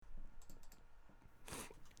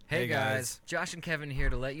Hey guys, Josh and Kevin here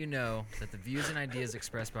to let you know that the views and ideas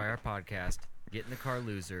expressed by our podcast, Get in the Car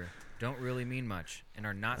Loser, don't really mean much and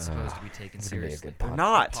are not supposed to be taken seriously. They're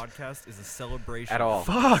not. The podcast is a celebration At all. of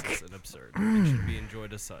Fuck. nonsense and absurd. It should be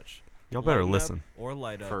enjoyed as such. Y'all better Lighten up listen. or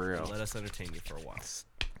light up For real. and let us entertain you for a while.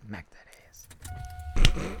 Smack that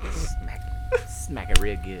ass. Smack it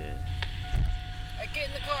real good. Hey, get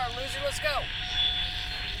in the car, loser, let's go.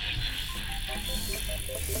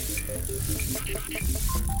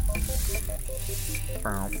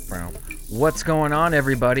 What's going on,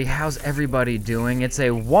 everybody? How's everybody doing? It's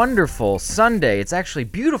a wonderful Sunday. It's actually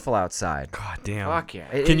beautiful outside. God damn. Fuck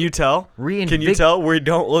yeah. Can you tell? Can you tell we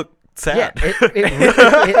don't look sad? Yeah,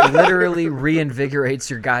 it literally reinvigorates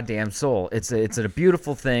your goddamn soul. It's a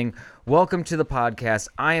beautiful thing. Welcome to the podcast.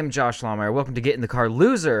 I am Josh Lawmeyer. Welcome to Get in the Car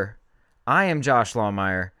Loser. I am Josh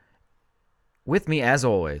Lawmeyer. With me, as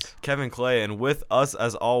always, Kevin Clay, and with us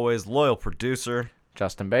as always, loyal producer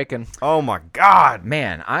Justin Bacon. Oh my God.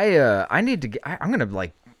 man. I need to get. I'm gonna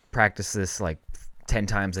like practice this like 10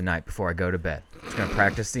 times a night before I go to bed. Just gonna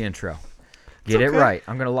practice the intro. Get it okay. right.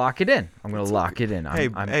 I'm gonna lock it in. I'm gonna lock it in. Hey, I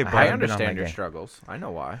bud. I haven't been on my understand your game. struggles. I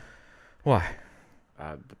know why. Why?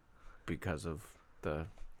 Because of the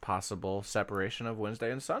possible separation of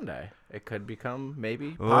Wednesday and Sunday. It could become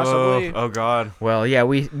maybe possibly Oh God. Well, yeah,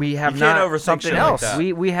 we have You not can't overthink something shit else. Like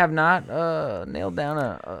that. we have not nailed down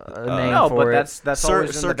a name no, for but it. that's Sir-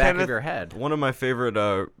 always in Sir the back Kenneth- of your head. One of my favorite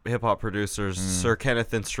hip hop producers, Sir Kenneth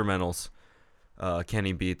Instrumentals,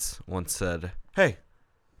 Kenny Beats, once said, "Hey,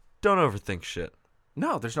 don't overthink shit."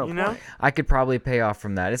 No, there's no You point. know? I could probably pay off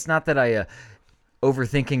from that. It's not that I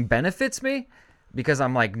overthinking benefits me, because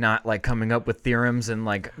I'm like not like coming up with theorems and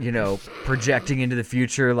like, you know, projecting into the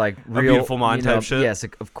future like real beautiful mind you know, type shit? Yes,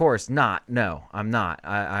 of course not. No, I'm not.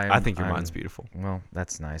 I think your mind's beautiful. Well,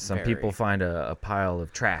 that's nice. Some Very. people find a pile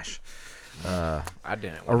of trash. I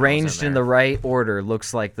didn't. when I was Arranged in the there. right order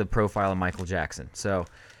looks like the profile of Michael Jackson. So,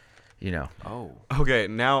 you know, Oh. Okay,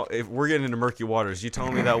 now if we're getting into murky waters, you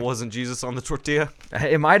telling me that wasn't Jesus on the tortilla?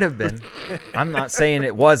 it might have been. I'm not saying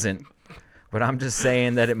it wasn't, but I'm just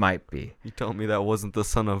saying that it might be. You telling me that wasn't the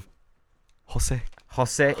son of Jose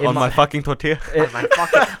Jose, it on my might- fucking tortilla?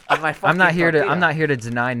 I'm not here to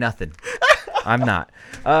deny nothing. I'm not.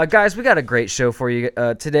 Guys, we got a great show for you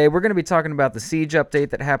today. We're going to be talking about the Siege update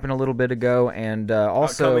that happened a little bit ago, and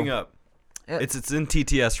also Coming up. It's in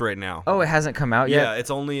TTS right now. Oh, it hasn't come out yet. Yeah,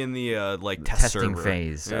 it's only in the like test Testing server.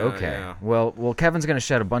 phase. Yeah, Okay. yeah. Well, Kevin's going to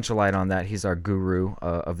shed a bunch of light on that. He's our guru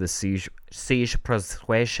of the Siege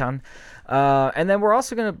Persuasion. And then we're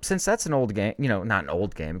also going to, since that's an old game, you know, not an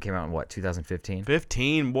old game. It came out in what, 2015?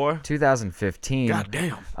 15, boy. 2015. God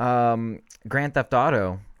damn. Grand Theft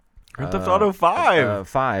Auto. Grand Theft Auto 5.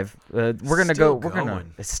 5. We're gonna Still go. We're gonna.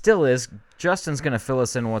 going. It still is. Justin's gonna fill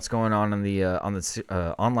us in what's going on the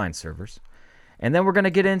online servers, and then we're gonna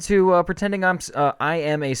get into pretending I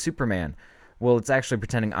am a Superman. Well, it's actually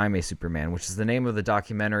pretending I'm a Superman, which is the name of the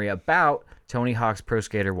documentary about Tony Hawk's Pro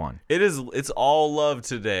Skater 1. It's all love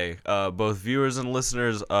today. Both viewers and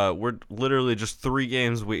listeners. We're literally just 3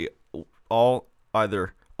 games we all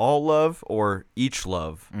either all love or each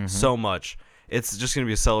love so much. It's just gonna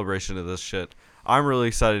be a celebration of this shit. I'm really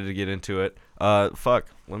excited to get into it. Fuck.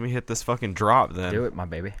 Let me hit this fucking drop then. Do it, my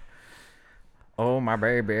baby. Oh, my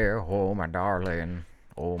baby. Oh, my darling.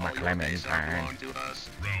 Oh, my Clementine. Round 1.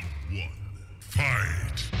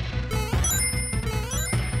 Fight!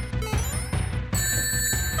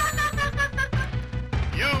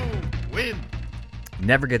 You win!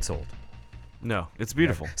 Never gets old. No, it's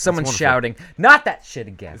beautiful. It's Someone's wonderful. shouting, "Not that shit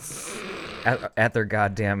again!" at their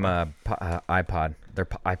goddamn iPod, their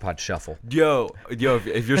iPod Shuffle. Yo,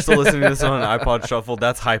 if you're still listening to this on an iPod Shuffle,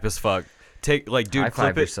 that's hype as fuck. Dude, High-five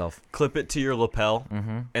clip it, yourself. clip it to your lapel,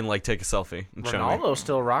 and like take a selfie and show me. Ronaldo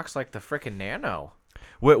still rocks like the frickin' Nano.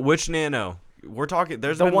 Which Nano? We're talking.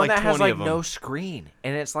 There's The been one like that 20 has like of them. no screen,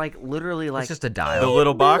 and it's like literally like It's just a dial. The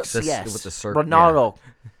little box. yes, with the circle. Ronaldo,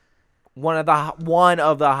 one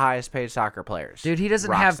of the highest paid soccer players. Dude, he doesn't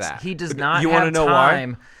rocks have. that. He does not You wanna have know why?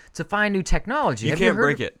 time to find new technology. You Have can't heard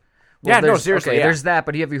break of- it. Yeah, no, there's- seriously, Okay, yeah. there's that.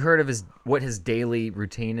 But have you heard of what his daily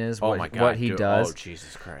routine is? Oh What, my god, what he dude. does? Oh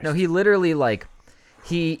Jesus Christ! No, he literally like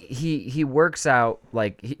he works out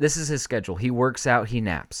like this is his schedule. He works out, he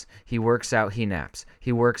naps. He works out, he naps.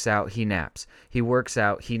 He works out, he naps. He works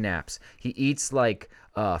out, he naps. He eats like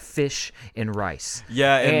fish and rice.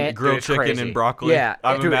 Yeah, and And- grilled Dude, it's chicken crazy. and broccoli. Yeah,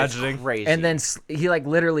 I'm Dude, it's imagining. crazy. And then he like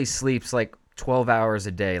literally sleeps like 12 hours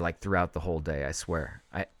a day, like throughout the whole day. I swear.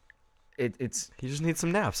 It's He just needs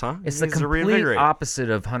some naps, huh? it's He the needs to complete reinvigorate.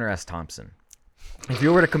 opposite of Hunter S. Thompson. If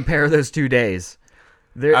you were to compare those 2 days,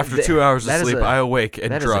 After 2 hours of that is sleep, I awake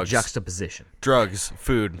and that is a drugs. juxtaposition. Drugs,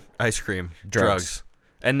 food, ice cream, Drugs.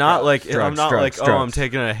 and not like I'm Drugs, not drugs, like, oh, I'm drugs.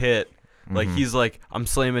 taking a hit. Like he's like, I'm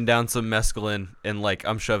slamming down some mescaline and like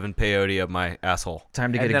I'm shoving peyote up my asshole.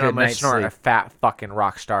 Time to And get a then good I'm gonna night's snort sleep. a fat fucking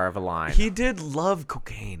rock star of a line. He did love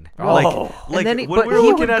cocaine. Oh. Like And then he, when but we were he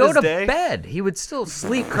looking would at go his to day, bed. He would still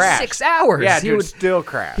sleep for Crash. 6 hours. Yeah, he dude, would still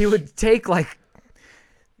crash. He would take like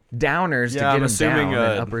downers Yeah, to I'm get him assuming,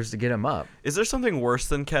 down and uppers to get him up. is there something worse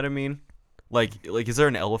than ketamine? Like is there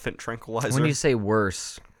an elephant tranquilizer? When you say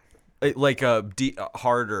worse, like a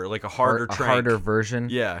harder, like a harder a trank. harder version,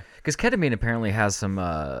 Yeah. because ketamine apparently has some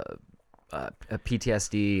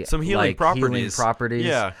PTSD, Some healing like, properties.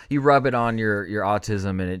 Yeah. you rub it on your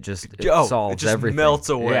autism and it just Oh, it solves just everything. melts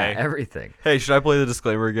away. Yeah, everything. Hey, should I play the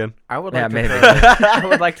disclaimer again? I would Yeah, like to maybe. I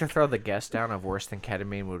would like to throw the guess down of worse than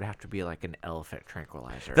ketamine would have to be like an elephant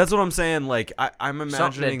tranquilizer. That's what I'm saying. Like I'm Something to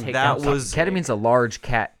imagining take that down was Ketamine's a large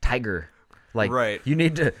cat tiger. Like, Right. you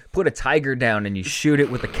need to put a tiger down and you shoot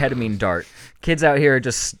it with a ketamine dart. Kids out here are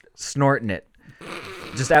just snorting it.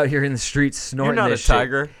 Just out here in the streets snorting not this a shit.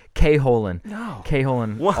 tiger. K-holing. No.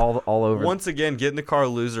 K-holing One- all over. Once again, Get in the Car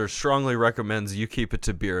Loser strongly recommends you keep it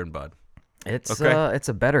to beer and bud. It's okay. It's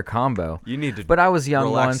a better combo. You need to But I was young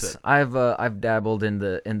relax once. it. I've dabbled in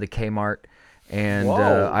the Kmart, and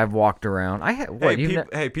Whoa. I've walked around. I had what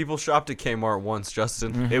Hey, you people shopped at Kmart once,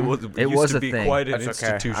 Justin. It was It used was to a be thing. quite an That's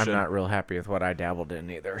okay. institution. I'm not real happy with what I dabbled in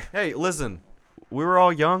either. Hey, listen, we were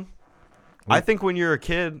all young. I think when you're a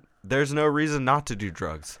kid, there's no reason not to do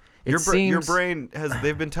drugs. It Your seems- brain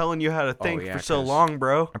they've been telling you how to think yeah, for so 'cause- long,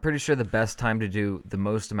 bro. I'm pretty sure the best time to do the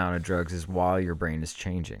most amount of drugs is while your brain is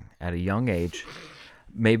changing at a young age,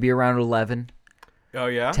 maybe around 11, Oh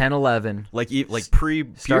yeah. 10, 11. Like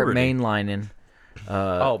pre-puberty. Start mainlining.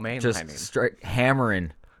 mainlining. Just straight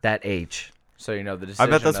hammering that H. So you know the I decision.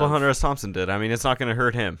 bet that's what of- Hunter S. Thompson did. I mean, it's not going to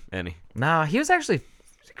hurt him any. Nah, he was actually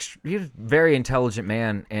he was a very intelligent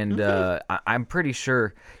man, and I'm pretty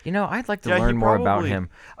sure. You know, I'd like to Yeah, he learn more about probably- him.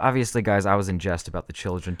 Obviously, guys, I was in jest about the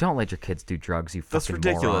children. Don't let your kids do drugs, you That's fucking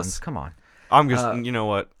ridiculous. morons. Come on. I'm just, you know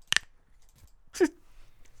what?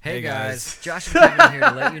 Hey Hey, guys, guys. Josh and Kevin here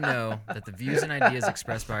to let you know that the views and ideas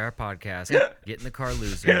expressed by our podcast, Get in the Car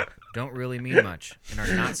Loser, don't really mean much and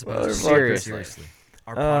are not supposed to be taken Seriously. seriously.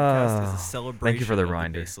 Our podcast is a celebration thank you for the of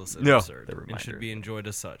reminder. baseless and No. absurd, The and reminder. should be enjoyed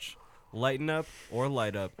as such. Lighten up or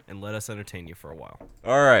light up and let us entertain you for a while.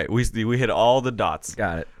 All right, we hit all the dots.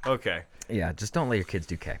 Got it. Okay. Yeah, just don't let your kids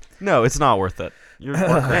do K. No, it's not worth it. You're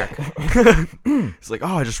It's like,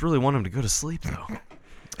 oh, I just really want him to go to sleep though.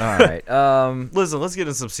 All right. Listen, let's get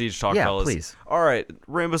into some Siege talk, Yeah, fellas. please. All right,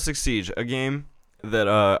 Rainbow Six Siege, a game that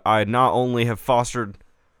I not only have fostered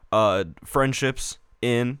friendships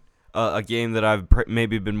in, a game that I've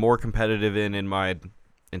maybe been more competitive in my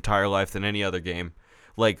entire life than any other game.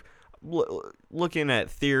 Like, looking at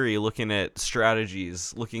theory, looking at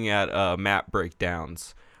strategies, looking at map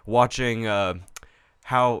breakdowns, watching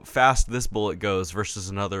how fast this bullet goes versus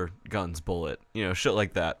another gun's bullet. You know, shit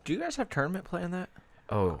like that. Do you guys have tournament play in that?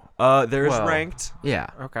 Oh, There's Well, ranked. yeah.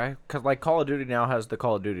 Okay, because like Call of Duty now has the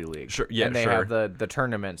Call of Duty League. Sure, yeah, and they sure. have the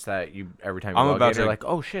tournaments that you every time you I'm log about in, you're to- like,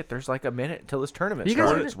 oh shit, there's like a minute until this tournament You guys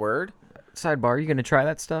starts. are- It's word. Sidebar, you gonna try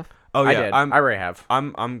that stuff? Oh I yeah, did. I'm I already have.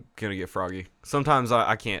 I'm gonna get froggy. Sometimes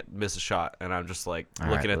I can't miss a shot, and I'm just like All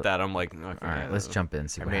looking right, at that. I'm like, okay, All right, let's jump in.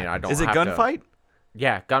 See I what mean, I happens. don't. Is it have to- gunfight?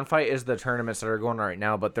 Yeah, gunfight is the tournaments that are going on right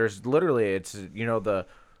now. But there's literally it's the,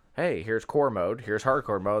 hey, here's core mode, here's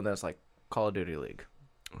hardcore mode, and then it's like Call of Duty League.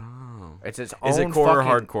 Oh. It's its own. Is it core or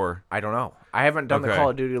fucking- hardcore? I don't know. I haven't done the Okay.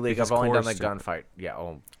 Call of Duty League. Because I've only core done is the stupid. gunfight. Yeah.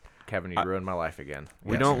 Oh, Kevin, you ruined my life again.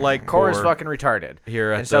 We Yes. don't like Core core is fucking retarded.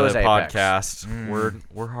 here at and so the is Apex. podcast.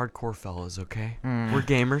 We're hardcore fellas, okay? We're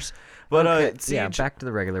gamers. But Yeah, Siege, back to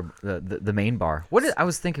the regular, the main bar. I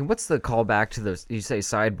was thinking, what's the call back to the? You say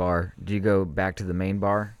sidebar. Do you go back to the main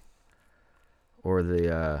bar, or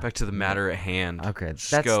the? back to the matter at hand. Okay,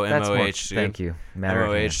 Just that's go that's more- MOH, dude. Thank you. Matter of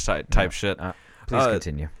MOH hand. type shit. Please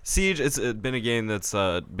continue. Siege, it's been a game that's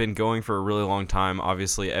been going for a really long time.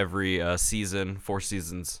 Obviously, every season, 4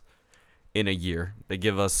 seasons in a year. They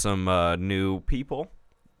give us some new people.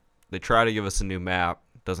 They try to give us a new map.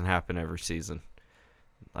 Doesn't happen every season.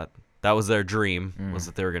 That was their dream, was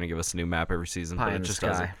that they were going to give us a new map every season, Pie but in it the just sky.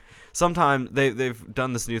 doesn't. Sometimes they've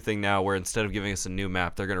done this new thing now where instead of giving us a new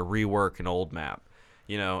map, they're going to rework an old map.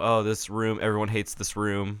 You know, oh, this room, everyone hates this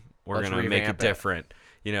room. We're Let's going to make it revamp it. different.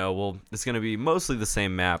 You know, well, it's going to be mostly the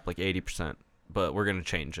same map, like 80%, but we're going to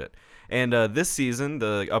change it. And this season,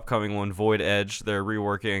 the upcoming one, Void Edge, they're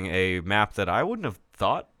reworking a map that I wouldn't have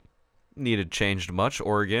thought needed changed much.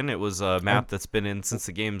 Oregon, it was a map that's been in since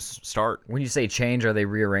the game's start. When you say change, are they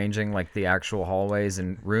rearranging like the actual hallways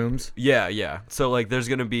and rooms? Yeah. So like, there's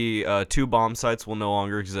gonna be 2 bomb sites will no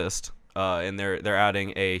longer exist, and they're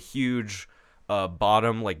adding a huge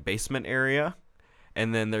bottom like basement area,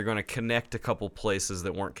 and then they're gonna connect a couple places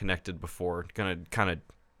that weren't connected before. Gonna kind of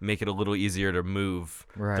make it a little easier to move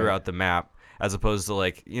Right. throughout the map, as opposed to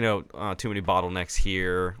like too many bottlenecks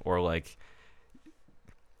here, or like.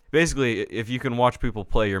 Basically, if you can watch people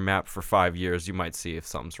play your map for 5 years, you might see if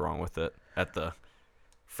something's wrong with it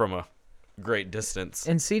from a great distance.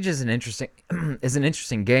 And Siege is an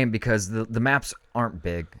interesting game because the maps aren't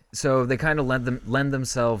big, so they kind of lend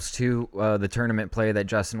themselves to the tournament play that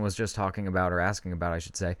Justin was just talking about, or asking about, I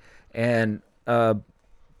should say. And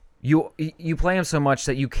you play them so much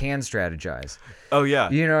that you can strategize. Oh yeah,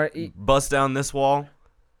 You know, bust down this wall.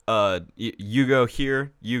 You go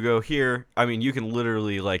here, you go here. I mean, you can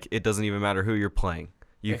literally, like, it doesn't even matter who you're playing.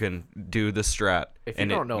 You can do the strat, If you and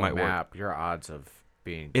don't it know a might work. map, your odds of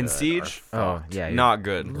being In good Siege? are oh fucked. yeah, Not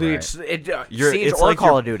good. Dude, Right. Siege It's or like Call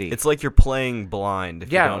you're- of Duty. It's like you're playing blind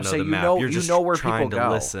if Yeah, you don't know so the you map. know- You're you just know where trying people to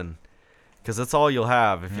go. listen, because that's all you'll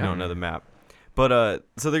have if you don't know the map. But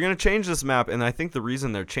so they're gonna change this map, and I think the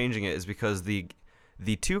reason they're changing it is because the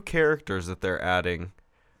 2 characters that they're adding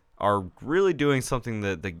are really doing something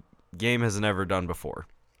that the game has never done before.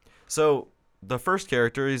 So the first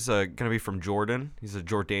character is going to be from Jordan. He's a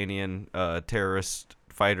Jordanian terrorist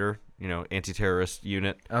fighter, anti-terrorist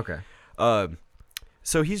unit. okay.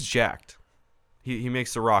 So he's jacked. He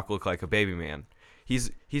makes The Rock look like a baby man.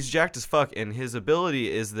 He's jacked as fuck, and his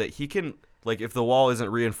ability is that he can, like, if the wall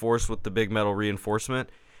isn't reinforced with the big metal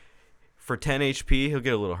reinforcement, for 10 HP, he'll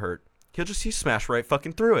get a little hurt. He smash right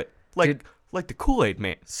fucking through it. Like the Kool-Aid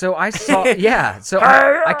man. So I saw, yeah. So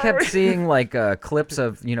I kept seeing like clips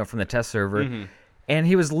of from the test server, and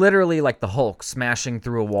he was literally like the Hulk smashing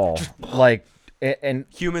through a wall, like, and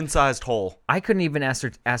Human-sized hole. I couldn't even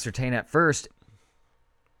ascertain at first.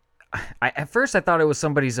 At first I thought it was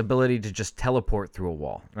somebody's ability to just teleport through a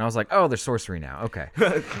wall, and I was like, "Oh, there's sorcery now." Okay,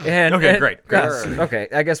 Okay, great. yes, okay,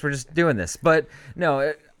 I guess we're just doing this. But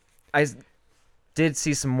no, I did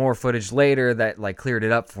see some more footage later that like cleared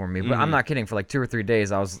it up for me. But I'm not kidding. For like 2 or 3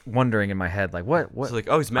 days, I was wondering in my head, like, what? It's like,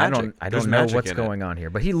 oh, he's magic. I There's don't know magic what's in it. going on here.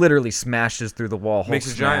 But he literally smashes through the wall. Makes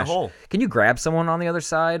Hulk a giant smash. hole. Can you grab someone on the other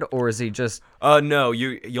side, or is he just? No,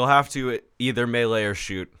 you'll have to either melee or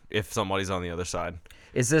shoot if somebody's on the other side.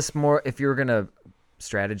 Is this more? If you were gonna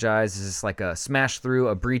strategize, is this like a smash through,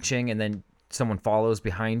 a breaching, and then someone follows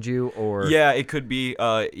behind you, or? Yeah, it could be.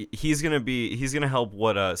 He's gonna help.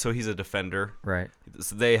 So he's a defender. Right.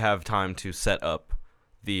 So they have time to set up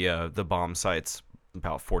the bomb sites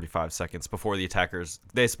about 45 seconds before the attackers.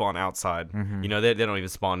 They spawn outside. They don't even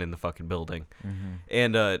spawn in the fucking building.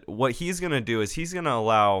 And what he's gonna do is he's gonna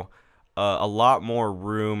allow a lot more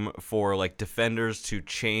room for like defenders to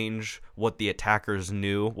change what the attackers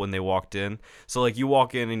knew when they walked in. So like you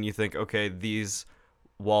walk in and you think, okay, these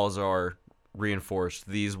walls are reinforced,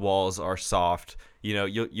 these walls are soft.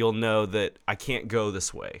 You'll know that I can't go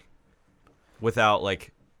this way without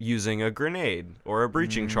like using a grenade or a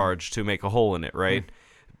breaching charge to make a hole in it, right?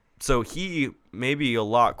 So he may be a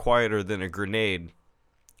lot quieter than a grenade,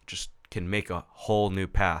 just can make a whole new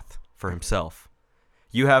path for himself.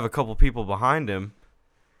 You have a couple people behind him.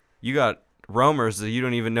 You got roamers that you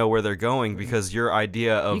don't even know where they're going because your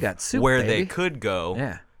idea of You got soup, where they baby. could go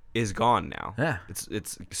Yeah. is gone now. Yeah.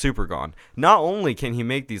 It's super gone. Not only can he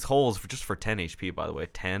make these holes for 10 HP, by the way,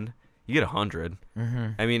 10, you get 100.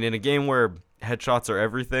 I mean, in a game where headshots are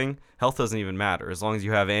everything, health doesn't even matter. As long as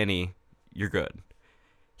you have any, you're good.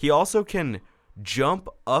 He also can jump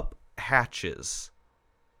up hatches.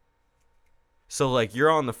 So, like, you're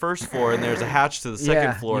on the first floor and there's a hatch to the second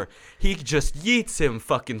Yeah. floor. He just yeets him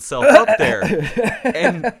fucking self up there.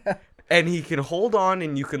 And he can hold on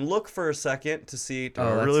and you can look for a second to see, do I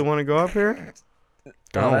that's- really want to go up here? Oh,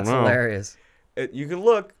 Don't that's know. hilarious. You can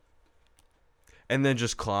look and then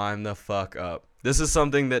just climb the fuck up. This is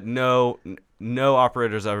something that no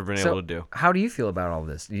operator's ever been able to do. How do you feel about all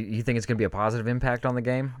this? You think it's going to be a positive impact on the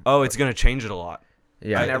game? Oh, it's going to change it a lot.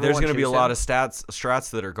 Yeah. Can There's everyone going to be a choose lot him? of strats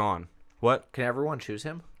that are gone. What? Can everyone choose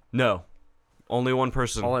him? No. Only one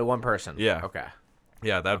person. Only one person. Yeah. Okay.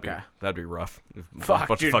 Yeah, that'd Okay. be rough. Fuck,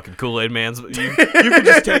 bunch dude. of fucking Kool-Aid mans. You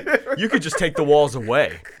could just take the walls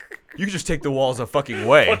away. You could just take the walls a fucking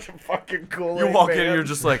way. Fucking cool. You walk in and you're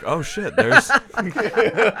just like, oh shit, there's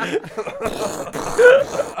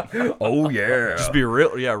Oh yeah. just be real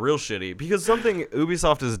shitty. Because something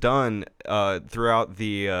Ubisoft has done throughout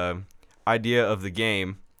the idea of the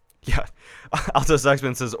game Yeah. Altos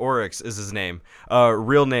X-Men says Oryx is his name.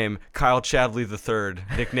 Real name, Kyle Chadley III.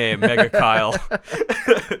 Nickname, Mega Kyle.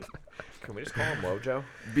 Can we just call him Wojo?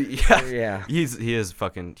 Yeah. He is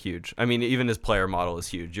fucking huge. I mean, even his player model is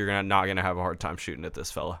huge. You're not gonna have a hard time shooting at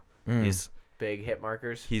this fella. Big hit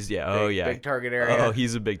markers. He's Big target area. Oh,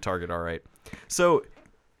 he's a big target. All right. So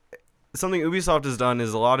something Ubisoft has done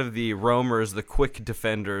is a lot of the roamers, the quick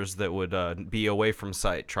defenders that would be away from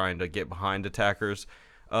sight trying to get behind attackers,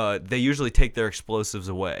 they usually take their explosives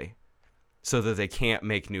away so that they can't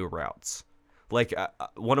make new routes. Like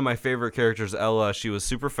one of my favorite characters, Ella, she was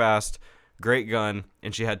super fast, great gun,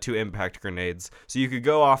 and she had 2 impact grenades. So you could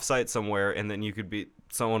go off site somewhere, and then you could be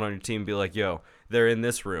someone on your team be like, yo, they're in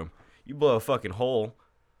this room. You blow a fucking hole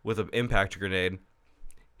with an impact grenade.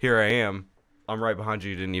 Here I am. I'm right behind you.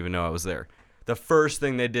 You didn't even know I was there. The first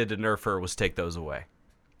thing they did to nerf her was take those away.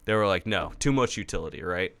 They were like, no, too much utility,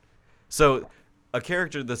 right? So a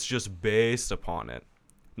character that's just based upon it,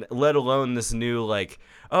 let alone this new, like,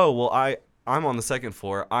 oh, well, I'm on the 2nd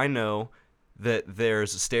floor. I know that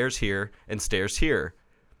there's stairs here and stairs here.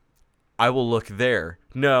 I will look there.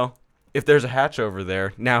 No, if there's a hatch over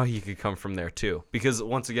there, now he could come from there too. Because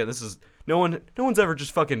once again, this is no one's ever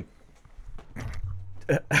just fucking.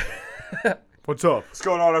 What's up? What's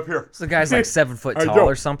going on up here? So the guy's like 7 foot tall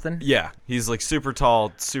or something. Yeah, he's like super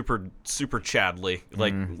tall, super Chadley,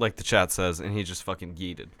 like the chat says, and he just fucking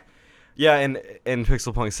yeeted. Yeah, and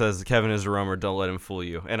Pixelpunk says Kevin is a roamer. Don't let him fool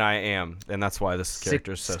you, and I am, and that's why this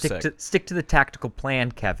character is so sick. Stick to the tactical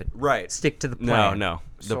plan, Kevin. Right. Stick to the plan. No.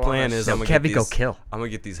 The So plan is So I'm gonna get Kevin, go these. kill. I'm gonna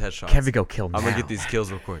get these headshots. Kevin, go kill now. I'm gonna get these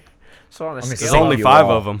kills real quick. So on a gonna scale There's only you 5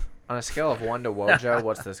 all. of them. on a scale of 1 to Wojo,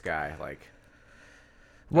 what's this guy like?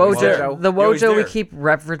 Wojo, the Yo, he's Wojo we there. keep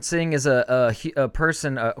referencing is a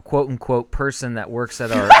person, a quote unquote person that works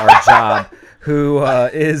at our job, who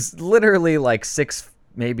is literally like 6,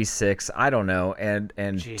 maybe 6, I don't know, and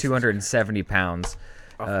Jesus 270 pounds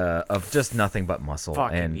of just nothing but muscle.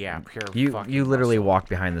 Fucking, and yeah, pure you fucking literally muscle. walk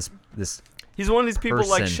behind this. He's one of these people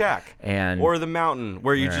like person, Shaq and or the Mountain,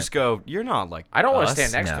 where you Right. just go, you're not like I don't want to us."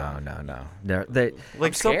 stand next to No, him. no. They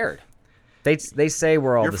I'm some- scared. they say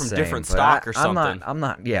we're all You're the from same. different but stock or I'm something.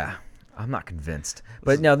 I'm not convinced.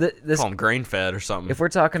 But no, this Call him grain fed or something. if we're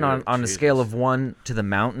talking on a Jesus. scale of 1 to the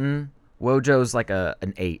Mountain, Wojo's like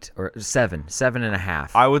an 8 or 7 and a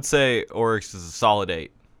half. I would say Oryx is a solid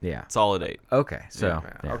 8. Yeah. Solid 8. Okay. So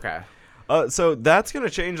yeah. Okay. So that's gonna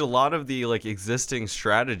change a lot of the like existing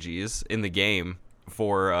strategies in the game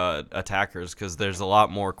for attackers, because there's a lot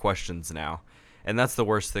more questions now, and that's the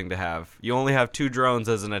worst thing to have. You only have 2 drones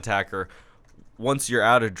as an attacker. Once you're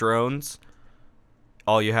out of drones,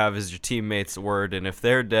 all you have is your teammates' word, and if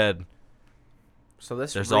they're dead, So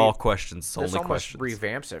this there's all questions. It's this only almost questions.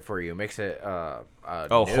 revamps it for you, makes it a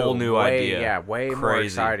whole new way, idea. Yeah, way more Crazy.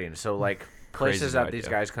 exciting. So like Crazy places new that these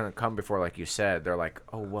idea. guys couldn't come before, like you said, they're like,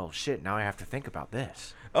 oh well, shit. Now I have to think about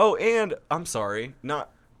this. Oh, and I'm sorry,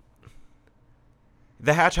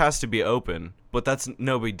 the hatch has to be open, but that's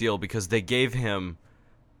no big deal because they gave him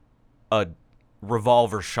a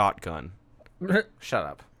revolver shotgun. Shut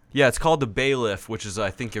up. Yeah, it's called the Bailiff, which is, I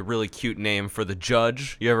think, a really cute name for the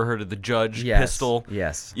Judge. You ever heard of the Judge Yes. pistol?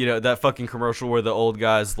 Yes. You know, that fucking commercial where the old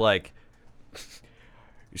guy's like,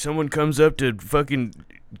 someone comes up to fucking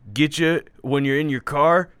get you when you're in your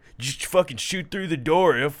car, just fucking shoot through the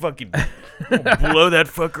door. He'll fucking blow that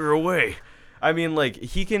fucker away. I mean, like,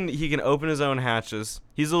 he can open his own hatches.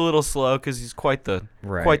 He's a little slow because he's quite the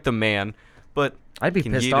man. But I'd be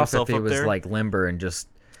can pissed yeet off if himself he up was there. like limber and just.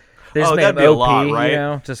 Oh, made that'd him be a OP, lot, right? You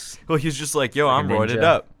know, just well, he's just like, yo, I'm Like a roided ninja.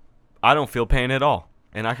 up. I don't feel pain at all,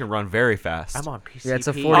 and I can run very fast. I'm on PCP. yeah, it's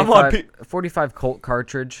a I'm on 45 Colt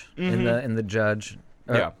cartridge in the Judge.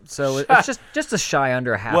 Yeah. So it's just a shy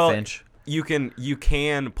under a half inch. You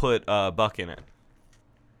can put Buck in it.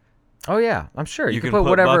 Oh yeah, I'm sure You can can put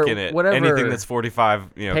whatever Buck in it. whatever Anything that's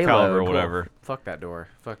 45, payload, caliber or cool. whatever. Fuck that door.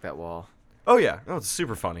 Fuck that wall. Oh yeah, no, it's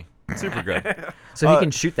super funny, super good. So he can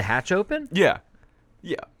shoot the hatch open. Yeah.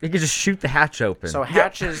 He can just shoot the hatch open. So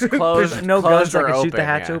hatches closed. There's no closed guns that or can shoot the open,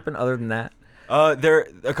 hatch yeah. open other than that. There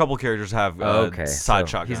a couple characters have Okay, side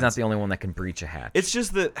so shotguns. he's not the only one that can breach a hatch. It's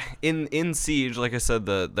just that in Siege, like I said,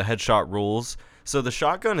 the headshot rules. So the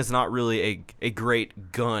shotgun is not really a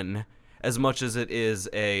great gun as much as it is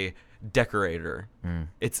a decorator.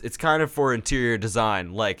 It's kind of for interior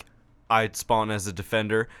design. Like, I spawn as a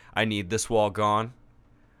defender. I need this wall gone.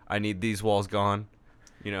 I need these walls gone.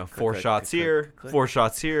 You know, 4 click, shots click, here, click. 4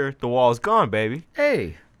 shots here. The wall is gone, baby.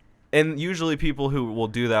 hey, And usually people who will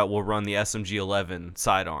do that will run the SMG-11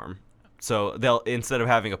 sidearm. So they'll, instead of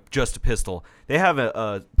having just a pistol, they have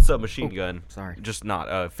a submachine gun. sorry. Just not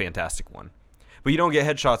a fantastic one. but you don't get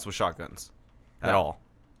headshots with shotguns at all.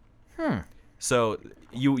 So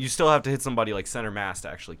you still have to hit somebody like center mass to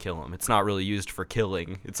actually kill them. It's not really used for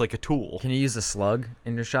killing. It's like a tool. Can you use a slug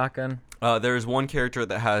in your shotgun? There's one character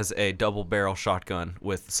that has a double barrel shotgun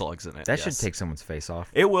with slugs in it. That should yes. take someone's face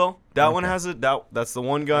off. It will. That one has a that's the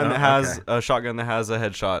one gun Oh, that has okay. a shotgun that has a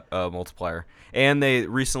headshot multiplier. And they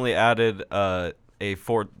recently added the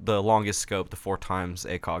longest scope, the 4 times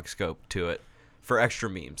ACOG scope to it for extra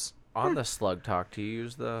memes. On the slug talk, do you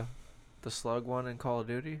use the slug one in Call of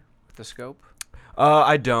Duty with the scope?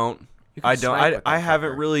 I don't. You can I don't. snipe with I that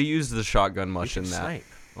haven't fucker. really used the shotgun You much can in that. snipe.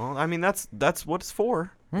 Well, I mean that's what it's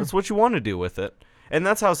for. That's what you want to do with it, and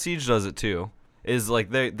that's how Siege does it too. Is like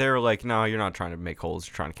they're like, no, you're not trying to make holes.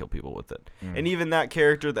 You're trying to kill people with it. And even that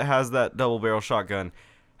character that has that double barrel shotgun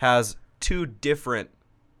has 2 different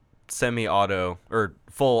semi-auto or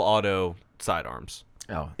full auto sidearms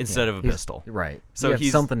Oh, instead of a he's- pistol. Right. So So he's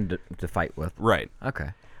he's- something to fight with. Right.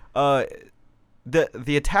 Okay.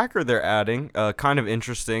 The attacker they're adding, kind of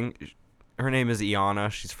interesting. Her name is Iana.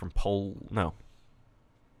 She's from No.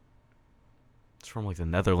 It's from like the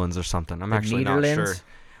Netherlands or something. I'm The actually not sure.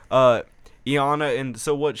 Netherlands? Iana, and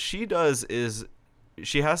so what she does is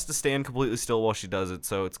she has to stand completely still while she does it,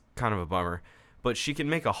 so it's kind of a bummer. But she can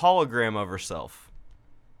make a hologram of herself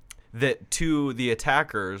that to the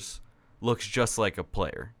attackers looks just like a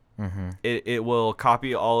player. It will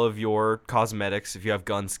copy all of your cosmetics. If you have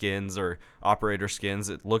gun skins or operator skins,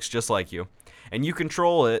 it looks just like you. And you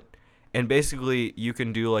control it, and basically you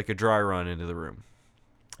can do like a dry run into the room.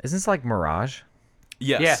 Isn't this like Mirage?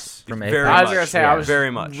 Yes. From very Apex. I was much. gonna say I was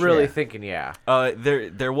very much. really Yeah. thinking yeah.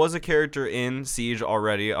 There was a character in Siege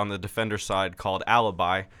already on the defender side called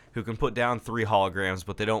Alibi who can put down 3 holograms,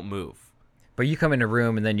 but they don't move. But you come in a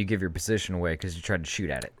room and then you give your position away because you tried to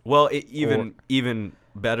shoot at it. Well, even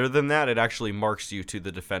better than that, it actually marks you to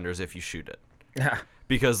the defenders if you shoot it.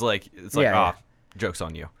 Because like it's like Yeah, joke's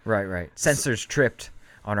on you. Right. Sensors tripped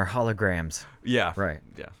on our holograms. Yeah. Right.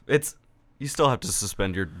 Yeah. You still have to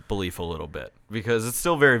suspend your belief a little bit because it's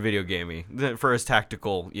still very video gamey for as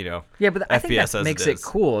tactical, Yeah, but I think FPS that as makes it it is.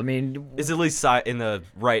 cool. I mean, It's at least in the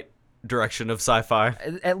right direction of sci-fi.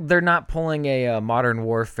 they're not pulling a Modern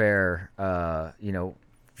Warfare,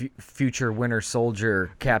 future Winter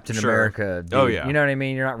Soldier Captain Sure. America. Dude. Oh, yeah. You know what I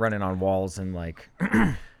mean? You're not running on walls and like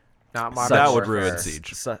Not Such- Modern That would Warfare. ruin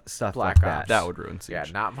Siege. stuff Black like Ops. that. That would ruin Siege. Yeah,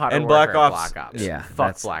 not Modern And Black Warfare. Ops. Black Ops. Yeah, Fuck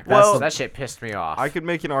that's- Black well- Ops. That shit pissed me off. I could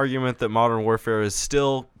make an argument that Modern Warfare is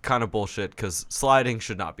still kind of bullshit because sliding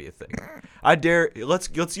should not be a thing. I dare let's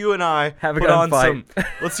you and I Have a put on gunfight. some.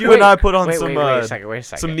 Let's you and I put on wait, some wait a second, wait a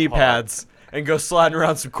second. some knee Hold on. pads and go sliding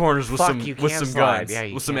around some corners with Fuck, some you with can some slide. guns Yeah,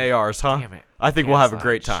 you with some can. ARs, huh? Damn it. I think You we'll can't have a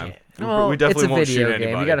great slide. time. Shit. Well, We definitely it's a won't video shoot game.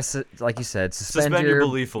 anybody. You gotta, like you said, suspend your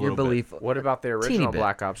belief a your little bit. belief. What about the Teeny original bit.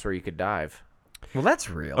 Black Ops where you could dive? Well, that's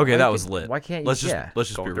real. Okay, Why that can't- was lit. Why can't you? Let's just yeah. let's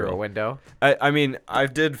just Going be through a real. window? I mean, I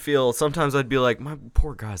did feel sometimes I'd be like, my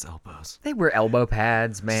poor guy's elbows. They wear elbow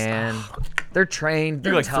pads, man. They're trained. You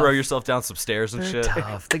They're like tough. throw yourself down some stairs and They're shit.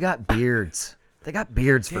 tough. They got beards. They got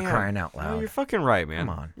beards for Damn. crying out No, loud. you're fucking right, man. Come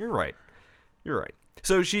on. You're right. You're right.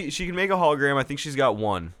 So she can make a hologram. I think she's got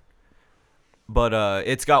 1. But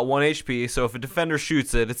it's got 1 HP, so if a defender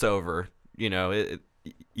shoots it, it's over.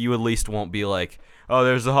 You at least won't be like, oh,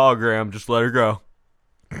 there's a hologram, just let her go.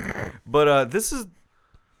 But this is,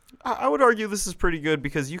 I would argue this is pretty good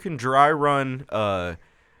because you can dry run a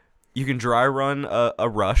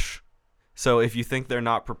rush. So if you think they're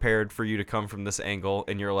not prepared for you to come from this angle,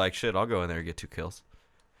 and you're like, shit, I'll go in there and get 2 kills.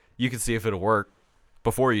 You can see if it'll work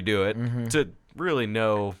before you do it to really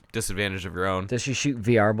no disadvantage of your own. Does she shoot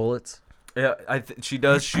VR bullets? Yeah, she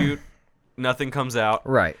does shoot. Nothing comes out.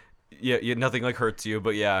 Right. Yeah, nothing like hurts you,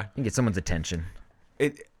 but yeah. You get someone's attention.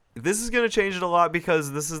 This is going to change it a lot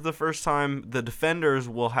because this is the first time the defenders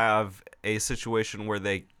will have a situation where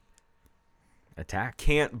they Attack.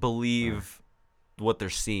 can't believe what they're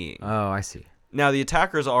seeing. Oh, I see. Now the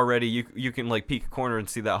attackers already you can like peek a corner and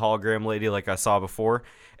see that hologram lady like I saw before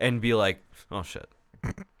and be like, oh shit,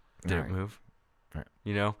 did Alright. it move? Alright.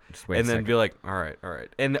 You know, Just wait a and then second. be like, all right.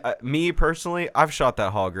 And me personally, I've shot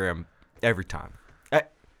that hologram every time.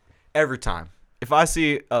 Every time. If I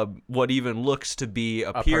see what even looks to be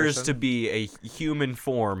appears person? to be a human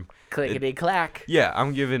form, Clickety clack. yeah,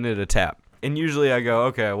 I'm giving it a tap. And usually I go,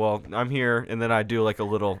 okay, well, I'm here, and then I do like a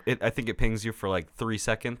little. I think it pings you for like 3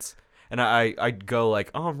 seconds, and I go like,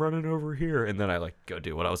 oh, I'm running over here, and then I like go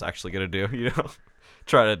do what I was actually gonna do,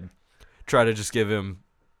 try to just give him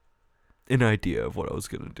an idea of what I was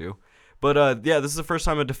gonna do. But yeah, this is the first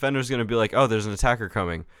time a defender's gonna be like, oh, there's an attacker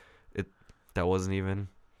coming. That wasn't even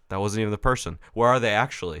the person. Where are they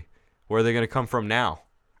actually? Where are they gonna come from now?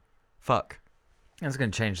 Fuck. That's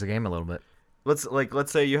gonna change the game a little bit.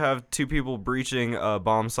 let's say you have two people breaching a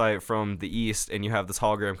bomb site from the east, and you have this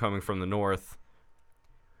hologram coming from the north,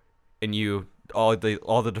 and all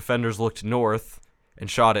the defenders looked north and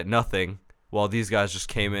shot at nothing, while these guys just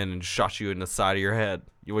came in and shot you in the side of your head.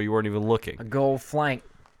 You weren't even looking. A gold flank.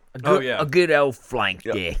 Oh, yeah. A good old flank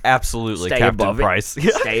there. Absolutely, Stay Captain above Price.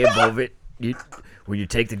 it. Stay above it. When you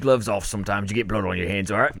take the gloves off, sometimes you get blood on your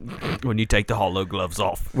hands. All right. When you take the hollow gloves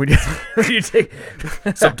off, When you take.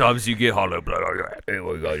 sometimes you get hollow blood on your hand. Hey,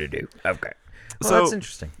 what we going to do? Okay. Well, So- that's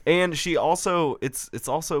interesting. And she also, it's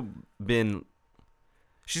also been,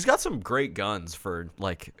 she's got some great guns for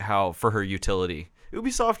for her utility.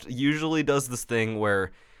 Ubisoft usually does this thing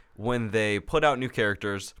where when they put out new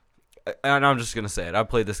characters, and I'm just gonna say it, I've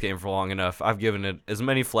played this game for long enough. I've given it as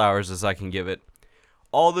many flowers as I can give it.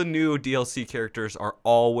 All the new DLC characters are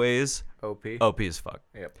always OP. OP as fuck.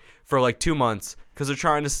 Yep. For like 2 months, because they're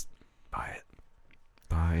trying to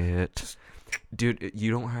buy it. Dude,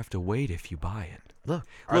 you don't have to wait if you buy it. Look.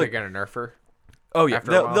 Are they gonna nerf her? Oh yeah,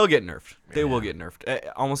 After a while? they'll get nerfed. They will get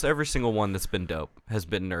nerfed. Almost every single one that's been dope has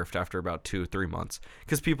been nerfed after about 2-3 months,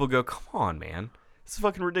 because people go, "Come on, man, this is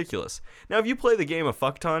fucking ridiculous." Now, if you play the game a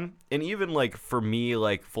fuck ton, and even like for me,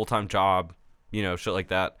 like full-time job, shit like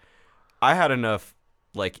that, I had enough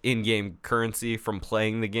like in-game currency from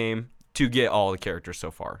playing the game to get all the characters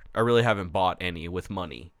so far. I really haven't bought any with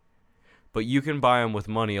money, but you can buy them with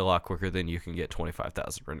money a lot quicker than you can get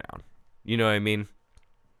 25,000 renown. You know what I mean?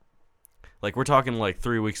 Like, we're talking like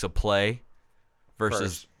 3 weeks of play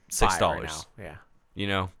versus $6. Right now. Yeah. You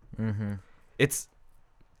know, Mm-hmm. it's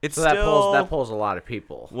So still that pulls a lot of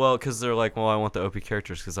people. well, because they're like, well, I want the OP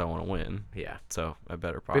characters because I want to win, Yeah. so I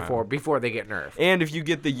better buy 'em. Before they get nerfed. And if you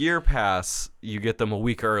get the year pass, you get them a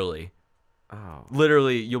week early. Oh.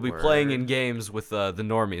 Literally, you'll be playing Word. in games with the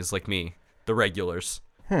normies like me, the regulars,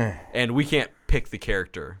 and we can't pick the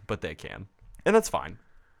character, but they can, and that's fine.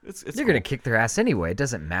 It's You're cool. gonna kick their ass anyway. It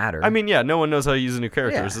doesn't matter. I mean, yeah, no one knows how to use the new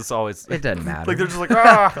characters. Yeah. It's always it doesn't matter. like they're just like,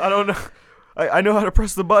 I don't know. I know how to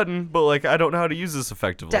press the button, but like I don't know how to use this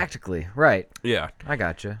effectively. Tactically, right? Yeah. I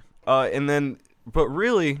gotcha. And then, but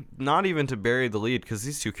really, not even to bury the lead, because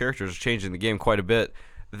these two characters are changing the game quite a bit.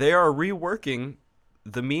 They are reworking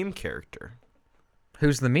the meme character.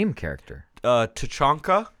 Who's the meme character?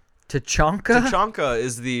 Tachanka. Tachanka. Tachanka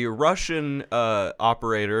is the Russian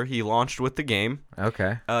operator. He launched with the game.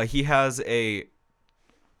 Okay. He has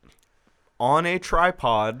on a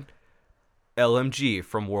tripod LMG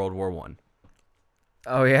from World War One.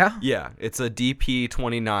 Oh yeah. Yeah, it's a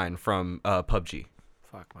DP-29 from PUBG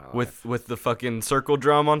Fuck my life. with the fucking circle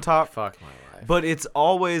drum on top. Fuck my life. But it's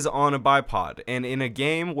always on a bipod, and in a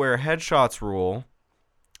game where headshots rule,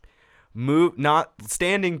 not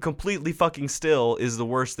standing completely fucking still is the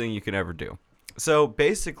worst thing you can ever do. So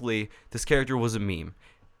basically, this character was a meme.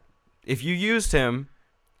 If you used him,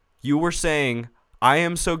 you were saying, "I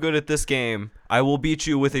am so good at this game, I will beat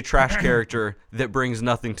you with a trash character that brings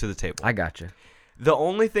nothing to the table." I gotcha. The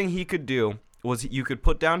only thing he could do was you could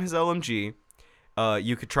put down his LMG,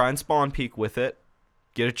 you could try and spawn peek with it,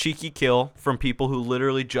 get a cheeky kill from people who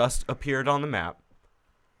literally just appeared on the map,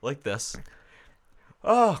 like this.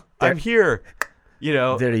 Oh, I'm here,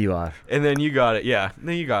 There you are. and then you got it. Yeah,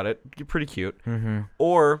 then you got it. You're pretty cute. Mm-hmm.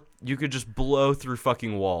 Or you could just blow through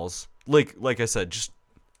fucking walls, like I said, just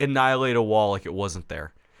annihilate a wall like it wasn't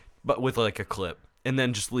there, but with like a clip, and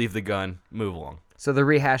then just leave the gun, move along. So they're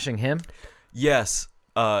rehashing him. Yes,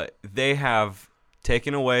 they have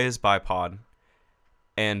taken away his bipod,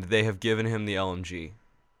 and they have given him the LMG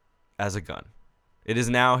as a gun. It is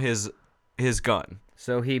now his gun.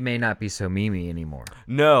 So he may not be so memey anymore.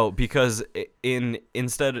 No, because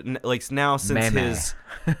now since Meh-meh.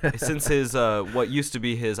 his what used to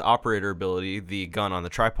be his operator ability, the gun on the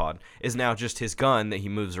tripod, is now just his gun that he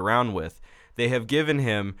moves around with. They have given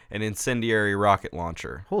him an incendiary rocket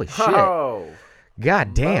launcher. Holy shit! Oh.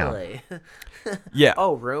 God damn. Molly. Yeah,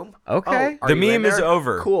 Oh, room. Okay. Oh, are the you in meme is there?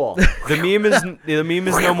 over. Cool. The meme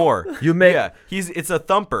is no more. You make. Yeah, it's a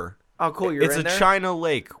thumper. Oh, cool. You're It's in a there? China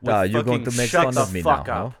lake with You're going fucking to make shut fun the of me now. fuck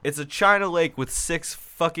huh? up. It's a China lake with 6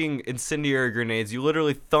 fucking incendiary grenades. You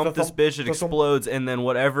literally thump this Thump, bitch, it thump. explodes, and then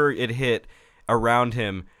whatever it hit around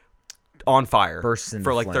him on fire Bursts into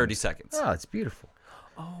for like 30 flames. seconds. Oh, it's beautiful.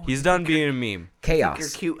 He's done being a meme. Chaos. You're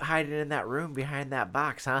cute hiding in that room behind that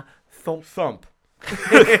box, huh? Thump. Thump.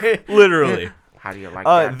 Literally. How do you like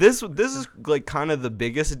that? This is like kind of the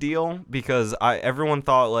biggest deal because everyone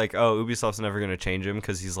thought like, oh, Ubisoft's never gonna change him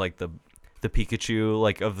because he's like the Pikachu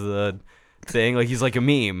like of the thing, like he's like a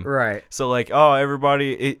meme. Right. So like, oh,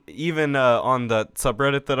 everybody, even on the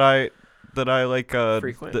subreddit that I like,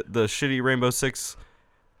 Frequent? the shitty Rainbow Six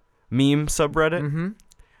meme subreddit. Mm-hmm.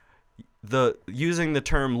 Using the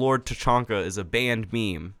term Lord Tachanka is a banned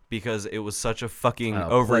meme because it was such a fucking it's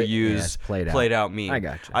overused, played out. meme. I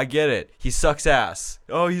gotcha. I get it. He sucks ass.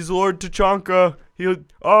 Oh, he's Lord Tachanka.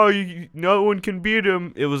 No one can beat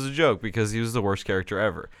him. It was a joke because he was the worst character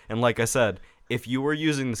ever. And like I said, if you were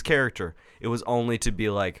using this character, it was only to be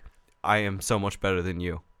like, I am so much better than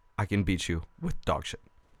you. I can beat you with dog shit.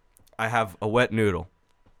 I have a wet noodle,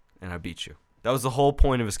 and I beat you. That was the whole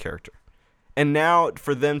point of his character. And now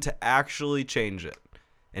for them to actually change it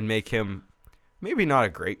and make him maybe not a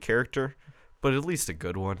great character, but at least a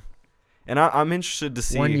good one. And I'm interested to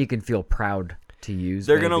see. One you can feel proud to use.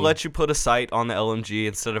 They're going to let you put a sight on the LMG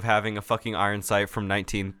instead of having a fucking iron sight from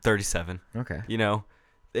 1937. Okay. You know,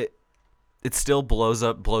 it still blows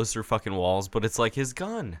through fucking walls, but it's like his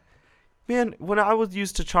gun. Man, when I was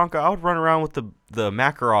used to Tachanka, I would run around with the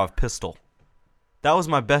Makarov pistol. That was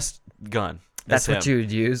my best gun. That's what you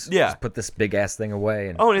would use? Yeah. Just put this big-ass thing away.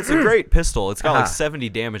 And... Oh, and it's a great pistol. It's got like Aha. 70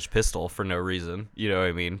 damage pistol for no reason. You know what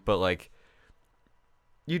I mean? But like,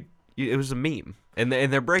 it was a meme. And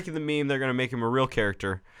they're breaking the meme. They're going to make him a real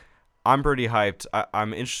character. I'm pretty hyped.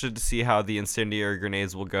 I'm interested to see how the incendiary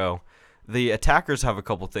grenades will go. The attackers have a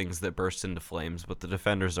couple things that burst into flames, but the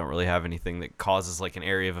defenders don't really have anything that causes like an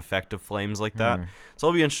area of effect of flames like that. So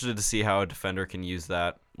I'll be interested to see how a defender can use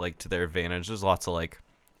that like to their advantage. There's lots of like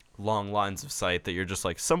long lines of sight that you're just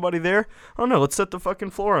like, somebody there? Oh no, let's set the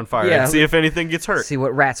fucking floor on fire and see if anything gets hurt. See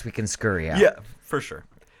what rats we can scurry out. Yeah, for sure.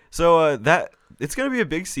 So that it's gonna be a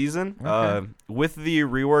big season. Okay. With the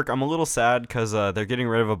rework, I'm a little sad because they're getting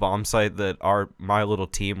rid of a bomb site that my little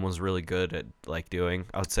team was really good at like doing.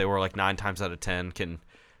 I would say we're like 9 times out of 10 can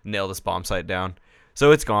nail this bomb site down.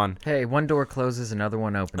 So it's gone. Hey, one door closes, another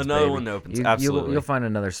one opens. Another baby. one opens, absolutely. You'll find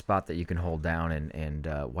another spot that you can hold down and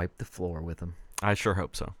wipe the floor with them, I sure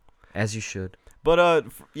hope so. as you should. But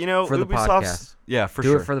you know, For the Ubisoft's podcast. yeah, for Do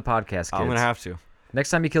sure. it for the podcast, kids. I'm gonna have to Next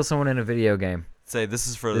time you kill someone in a video game, say this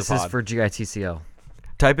is for this the is pod. for GITCL.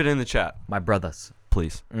 Type it in the chat, My brothers.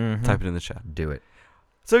 please. Mhm. Type it in the chat. Do it.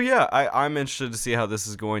 So yeah, I'm interested to see how this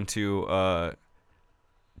is going to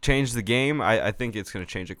change the game. I think it's going to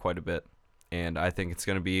change it quite a bit, and I think it's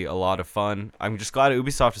going to be a lot of fun. I'm just glad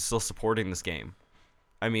Ubisoft is still supporting this game.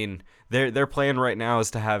 I mean, their plan right now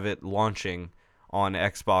is to have it launching on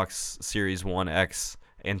Xbox Series One X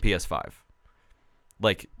and PS5,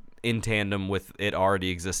 like in tandem with it already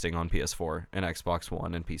existing on PS4 and Xbox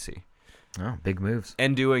One and PC. Oh, big moves.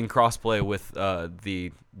 And doing crossplay with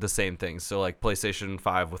the same things, so like PlayStation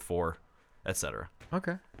 5 with 4, etc.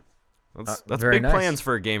 Okay. That's very big nice. plans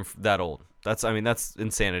for a game that old. That's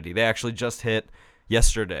insanity. They actually just hit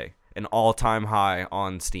yesterday an all-time high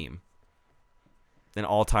on Steam. An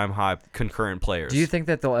all-time high concurrent players. Do you think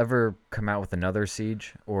that they'll ever come out with another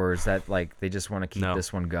Siege, or is that like they just want to keep No.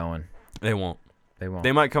 this one going? They won't? They won't.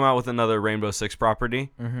 They might come out with another Rainbow Six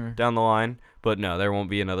property Mhm. down the line, but no, there won't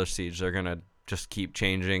be another Siege. They're gonna just keep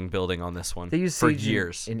changing, building on this one They use for Siege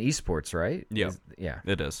years. in esports, right? Yeah. Yeah.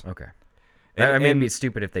 It is. Okay. And- I mean, it'd be and-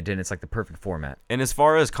 stupid if they didn't. It's like the perfect format. And as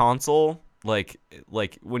far as console, like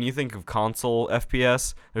when you think of console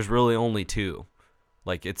FPS, there's really only two.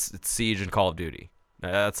 Like it's Siege and Call of Duty.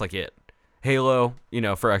 That's like it. Halo,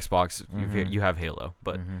 for Xbox, you have Halo,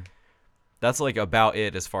 but that's like about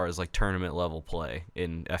it as far as like tournament level play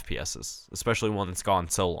in FPSs, especially one that's gone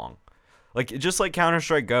so long. Like just like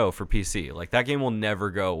Counter-Strike Go for PC, like that game will never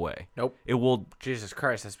go away. Nope. It will. Jesus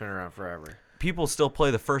Christ, that's been around forever. People still play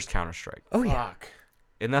the first Counter-Strike, Oh yeah. Fuck.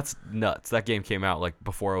 and that's nuts. That game came out like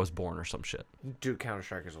before I was born or some shit. Dude,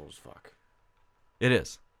 Counter-Strike is old as fuck. It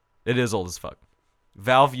is. It is old as fuck.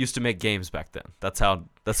 Valve used to make games back then. That's how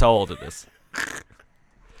old it is.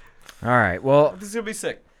 All right. Well. This is gonna be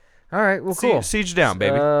sick. All right. Well, cool. Siege down,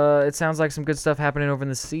 baby. It sounds like some good stuff happening over in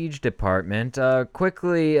the Siege department.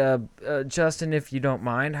 Quickly, Justin, if you don't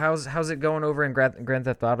mind, how's it going over in Grand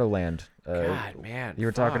Theft Auto Land? God, man. You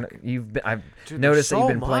were talking. fuck. I've Dude, noticed that there's you've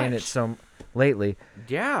been so playing it much. so lately.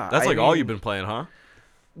 Yeah. That's I like all mean, you've been playing, huh?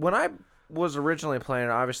 When I was originally playing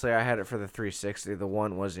it, obviously I had it for the 360. The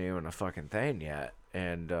one wasn't even a fucking thing yet.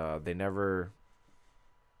 And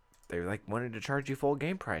they like wanted to charge you full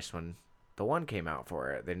game price when the one came out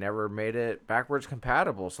for it. They never made it backwards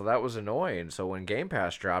compatible, so that was annoying. So when Game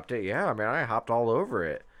Pass dropped it, yeah, I mean, I hopped all over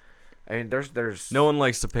it. I mean, there's No one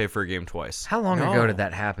likes to pay for a game twice. How long ago No. did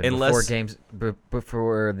that happen? Unless-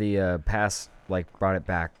 Before the pass brought it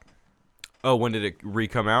back. Oh, when did it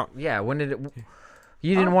re-come out? Yeah. When did it?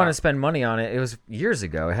 You didn't want to spend money on it. It was years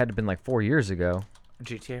ago. It had to have been like 4 years ago.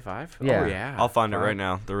 GTA 5. Yeah. Oh yeah. I'll find it Fuck. right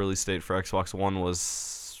now. The release date for Xbox One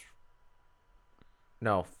was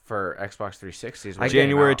No, for Xbox 360s.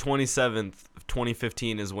 January 27th,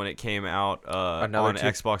 2015 is when it came out on Another two-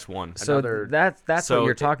 Xbox One. So Another- that's So what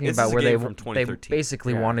you're talking this about, is a where game they from they 2013.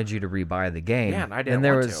 basically Yeah. wanted you to rebuy the game. Yeah, and I didn't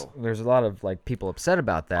there want was to. there's a lot of like people upset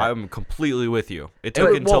about that. I'm completely with you. It took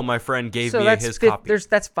Well, until my friend gave so me that's his fif- copy.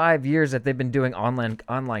 That's 5 years that they've been doing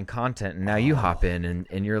online content, and now you hop in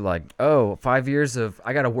and you're like, oh, 5 years of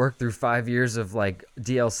I got to work through 5 years of like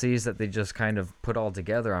DLCs that they just kind of put all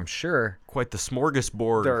together. I'm sure. Quite the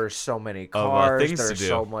smorgasbord. There's so many of, cars. things to There's do.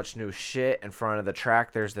 so much new shit in front of the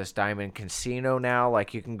track. There's this diamond casino now.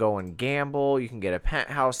 Like you can go and gamble. You can get a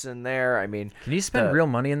penthouse in there. I mean, Can you spend the- real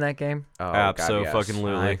money in that game? oh, God, yes.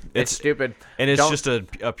 Abso-fucking-lutely. It's stupid. and it's Don't- just a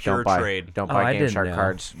pure don't buy, trade. Don't Oh, buy I Game didn't Shark know.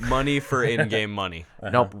 cards. Money for in-game money.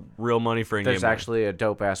 Nope. Real money for in-game There's money. actually a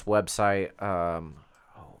dope ass website. Oh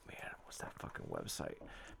man, what's that fucking website?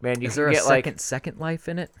 Man, you Is can there a get like. second life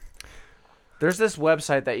in it? There's this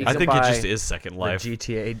website that you I can think buy. it just is Second Life. The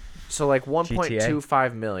GTA. So like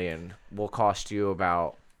 1.25 million will cost you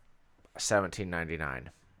about $17.99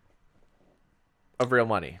 of real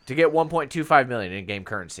money to get 1.25 million in game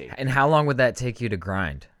currency. And how long would that take you to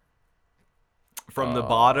grind? From the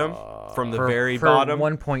bottom, from the For- very for bottom.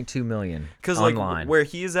 1.2 million Because like online. where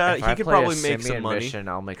he's at, If he I could play a probably make some simian money. mission,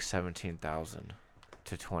 I'll make 17,000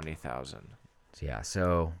 to 20,000 Yeah,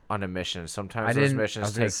 so on a mission. I Sometimes those didn't- I missions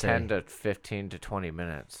was gonna take 10 to 15 to 20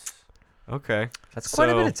 minutes. Okay, that's quite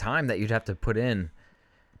a bit So, of time that you'd have to put in.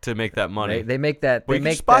 to make that money. They make that Well, they you can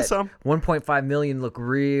make just buy that some. 1.5 million look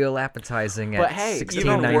real appetizing But at hey,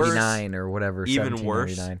 $16.99 or whatever. Even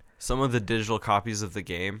worse, $17.99. some of the digital copies of the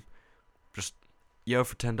game, just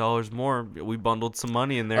for $10 more, we bundled some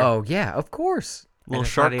money in there. Oh yeah, of course. And Little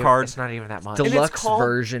it's shark not even- card. It's not even that much. it's Deluxe called-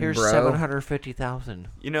 version, Here's bro. 750,000.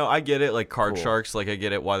 I get it, like card Cool. sharks. Like I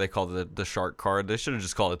get it why they call it the shark card. They should have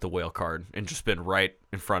just called it the whale card and just been right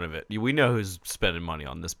in front of it. We know who's spending money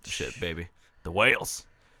on this shit, baby. The whales.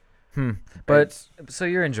 But so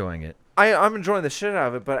you're enjoying it. I'm enjoying the shit out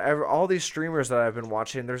of it, but all these streamers that I've been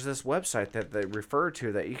watching, there's this website that they refer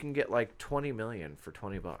to that you can get like 20 million for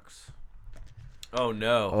 $20. Oh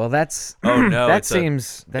no. Well, that's Oh, no, that it's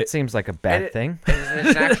a- seems like a bad And thing.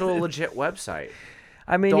 It's an actual legit website.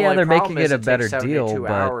 I mean, The yeah, only they're problem making is it a takes better 72 deal,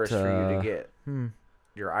 hours but for you to get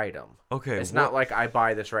your item. Okay, It's not like I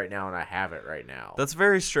buy this right now and I have it right now. That's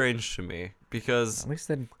very strange to me because at least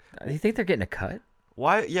then, you think they're getting a cut?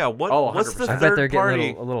 why? Yeah. What? Oh, What's the 100%. I third bet they're party?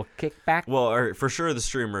 getting a little kickback. Well, for sure the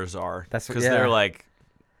streamers are. That's what- because yeah. they're like.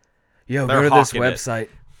 Yo, they're go to this hawking it. website.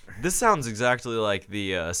 This sounds exactly like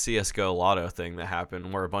the CS:GO Lotto thing that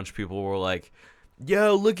happened, where a bunch of people were like,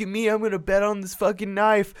 "Yo, look at me! I'm gonna bet on this fucking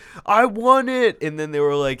knife. I won it!" And then they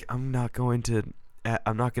were like, I'm not going to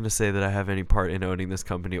say that I have any part in owning this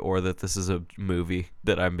company or that this is a movie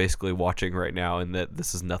that I'm basically watching right now and that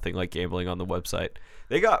this is nothing like gambling on the website."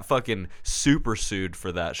 They got fucking super sued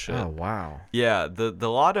for that shit. Oh wow. Yeah, the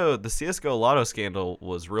CS:GO Lotto scandal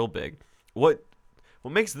was real big. What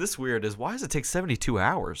makes this weird is why does it take 72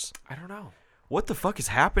 hours? I don't know. What the fuck is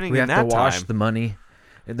happening We in have that to wash time? the money.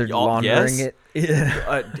 They're Y'all- laundering yes? it.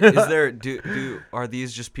 Yeah. Is there are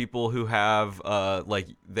these just people who have like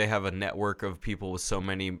they have a network of people with so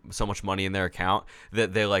much money in their account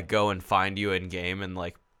that they like go and find you in game and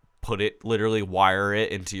like literally wire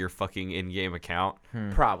it into your fucking in-game account?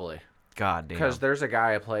 Probably. God damn. Because there's a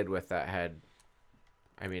guy I played with that had,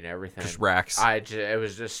 I mean, everything. Just racks. It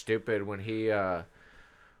was just stupid when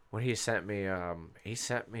he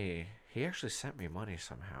sent me, he actually sent me money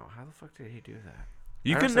somehow. How the fuck did he do that?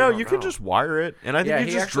 You honestly can don't you can know. just wire it, and I think he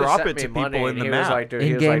you just actually drop sent it to me money, people in and the he was map. like, dude,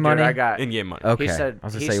 he was In-game like, dude, money? I got In-game money. Okay. said- I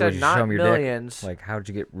was gonna he say, said would you not show me your millions. dick? Like, how'd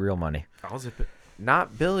you get real money? I'll zip it.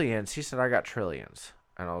 not billions. He said I got trillions,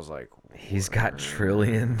 and I was like, He's got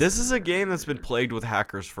trillions. This is a game that's been plagued with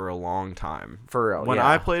hackers for a long time. for real. When yeah.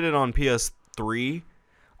 I played it on PS3,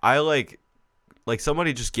 I like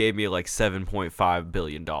somebody just gave me like $7.5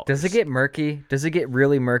 billion. Does it get murky? Does it get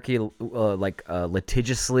really murky,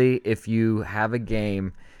 litigiously, if you have a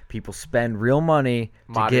game, people spend real money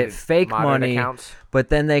to Modded- get fake modded money, accounts? but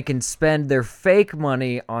then they can spend their fake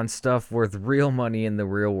money on stuff worth real money in the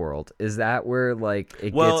real world? Is that where like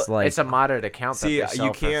it Well, gets like? It's a modded account. See, that they sell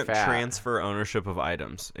you can't for fat. transfer ownership of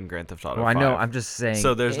items in Grand Theft Auto well, I 5. know. I'm just saying.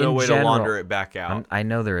 So there's no in way general, to launder it back out. I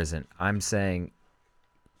know there isn't. I'm saying,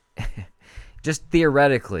 just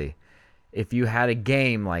theoretically, if you had a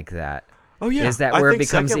game like that, Oh yeah, is that I where it think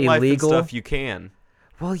becomes Second Life and illegal? stuff you can.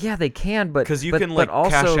 well, yeah, they can, but 'Cause you but- can, but like,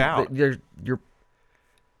 also cash out. You're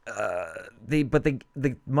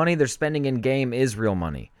the money they're spending in game is real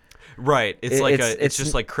money. Right. It's it's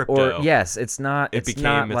just like crypto. Or yes, it's not. It It's became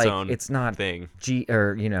not its like own it's not thing.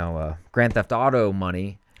 Grand Theft Auto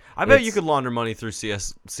money. I bet you It's- could launder money through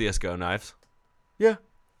CS:GO knives. Yeah,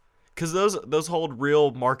 because those hold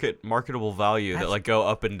real marketable value that like go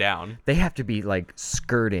up and down. They have to be like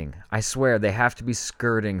skirting. I swear they have to be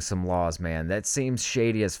skirting some laws, man. That seems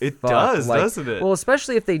shady as It fuck. does, Like, doesn't it? Well,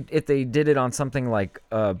 especially if they did it on something like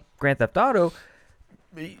Grand Theft Auto,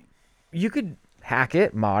 you could hack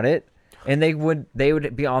it, mod it, and they would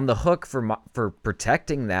be on the hook for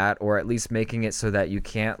protecting that, or at least making it so that you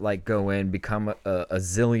can't like go in, become a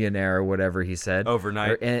zillionaire or whatever he said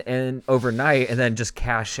Overnight. and overnight, and then just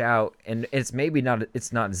cash out. And it's maybe not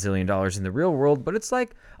 $1 zillion in the real world, but it's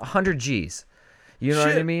like 100 G's. You know what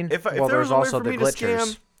I Shit, mean? If Well, there was there's a way also for the me to scam,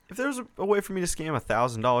 glitchers. if there was a way for me to scam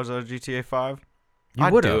 $1,000 out of GTA 5, You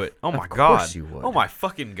I'd would've. do it. Oh Of my course god. you would. Oh my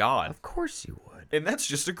fucking god. Of course you would. And that's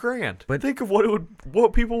just $1,000. But- think of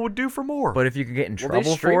what people would do for more. But if you could get in Well, trouble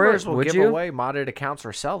these for streamers it, will would give you? away modded accounts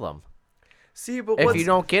or sell them. see, but If you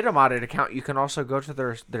don't get a modded account, you can also go to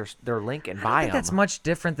their link and I buy think them. that's much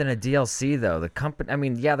different than a DLC, though. The company, I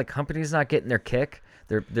mean, yeah, the company's not getting their kick.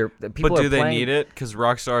 The people But do are they playing- need it? Because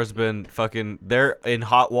Rockstar's been fucking. They're in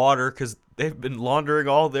hot water because they've been laundering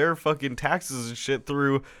all their fucking taxes and shit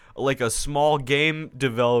through like a small game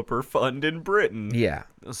developer fund in Britain. Yeah,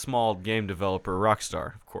 A small game developer,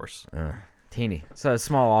 Rockstar, of course. teeny. So a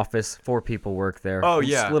small office, 4 people work there. Oh,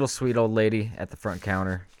 Just yeah. Little sweet old lady at the front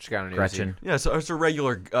counter, She got an Gretchen. Yeah, so it's a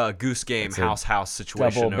regular Goose Game It's a house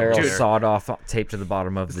situation Double over barrel there. sawed off, taped to the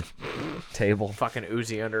bottom of the table. fucking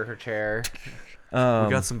Uzi under her chair. We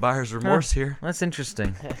got some buyer's remorse here. That's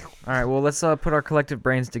interesting. All right, well, let's put our collective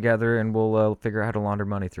brains together, and we'll figure out how to launder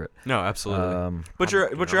money through it. No, absolutely. but I'm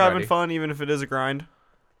you're having ready. fun even if it is a grind.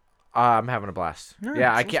 I'm having a blast.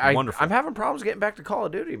 Yeah, I can't. wonderful. I'm having problems getting back to Call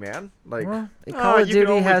of Duty, man. Like, Well, No, Call of you can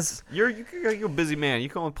Duty only- has. You're a busy man. You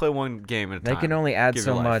can only play one game at a They time. can only add Give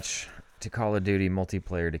so your life. much to Call of Duty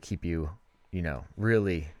multiplayer to keep you,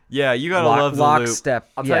 really Yeah, you gotta love the loop. lockstep.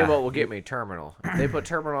 I'll yeah. tell you what will get me Terminal. If they put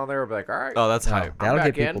Terminal on there, I'll be like, all right. Oh, that's No, hype. that'll back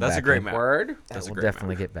get people in. That's a back great in. map. Word. That's That a will great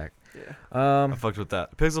definitely map. get back. I fucked with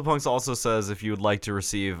that. Pixelpunks also says if you would like to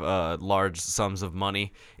receive large sums of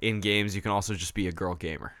money in games, you can also just be a girl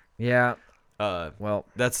gamer. Yeah. Uh, Well,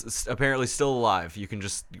 that's apparently still alive. You can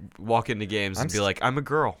just walk into games and I'm be like, I'm a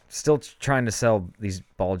girl. still trying to sell these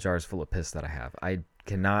ball jars full of piss that I have. I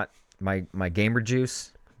cannot. My gamer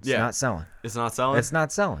juice. It's Yeah. not selling. It's not selling? It's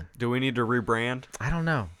not selling. Do we need to rebrand? I don't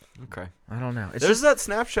know. Okay. I don't know. It's There's just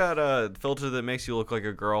that Snapchat filter that makes you look like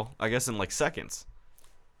a girl, I guess in like seconds.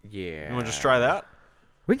 Yeah. You want to just try that?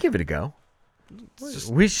 we give it a go. It's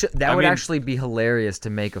just- We should. That I would mean- actually be hilarious to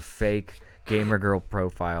make a fake gamer girl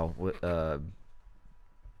profile with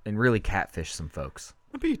and really catfish some folks.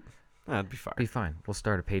 that'd be fire. Be fine. We'll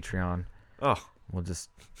start a Patreon. Oh, We'll just.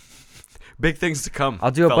 big things to come.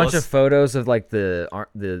 I'll do a bunch of fellas. photos of like the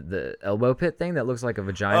elbow pit thing that looks like a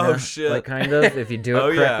vagina. Oh, shit. Like kind of if you do it Oh,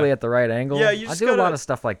 yeah. correctly at the right angle. Yeah, you I'll just do a lot gotta- of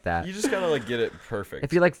stuff like that. You just gotta like get it perfect.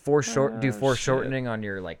 If you like do shit. foreshortening on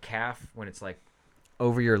your like calf when it's like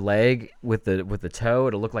over your leg with the toe,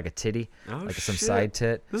 it'll look like a titty, Oh, like some shit. side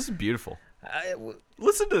tit. This is beautiful. I,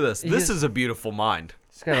 Listen to this. You This just- is a beautiful mind.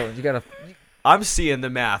 you gotta I'm seeing the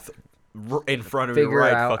math in front of me figure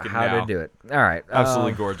right out fucking how now. to do it. All right,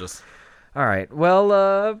 Absolutely gorgeous. All right,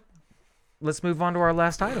 well, let's move on to our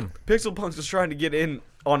last item. Pixelpunks was trying to get in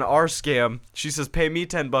on our scam. She says, "Pay me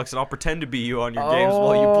 $10 and I'll pretend to be you on your games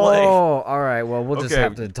while you play." Oh, all right. Well, we'll just Okay.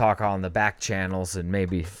 have to talk on the back channels and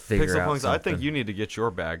maybe figure out Pixelpunks, something. I think you need to get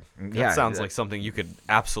your bag. That Yeah, sounds that- like something you could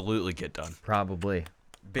absolutely get done. Probably.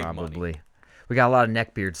 Big money. Probably. We got a lot of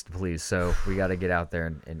neckbeards to please, so we got to get out there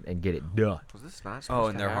and get it done. Was this not Oh, supposed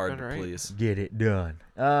and to they're hard happen, to right? please. Get it done.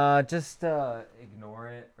 Just ignore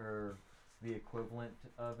it or the equivalent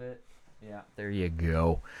of it. Yeah, there you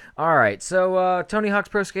go. All right, so Tony Hawk's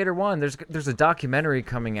Pro Skater 1, there's a documentary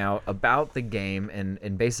coming out about the game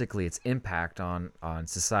and basically its impact on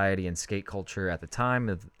society and skate culture at the time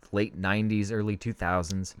of late 90s, early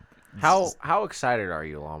 2000s. How excited are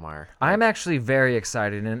you, Lawmeyer? I'm actually very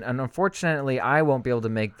excited, and unfortunately, I won't be able to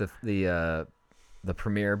make the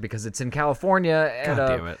premiere because it's in California. God And,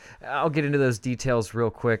 damn it. I'll get into those details real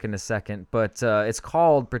quick in a second, but it's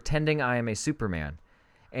called "Pretending I Am a Superman,"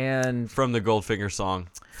 and From the Goldfinger song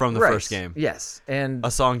from the Right, first game. yes, and A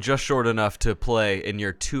song just short enough to play in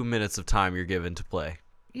your 2 minutes of time you're given to play.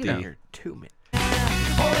 you know, You're 2 minutes.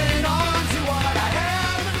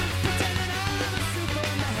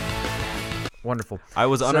 wonderful. I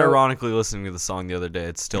was So- unironically listening to the song the other day.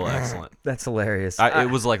 It's still excellent. That's hilarious. It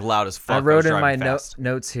was like loud as fuck. I wrote was in my driving fast.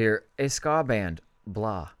 notes here a ska band,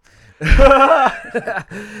 blah.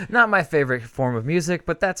 Not my favorite form of music,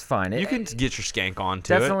 but that's fine. You It- can get your skank on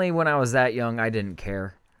to Definitely when I was that young, I didn't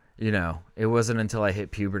care. you know, it wasn't until I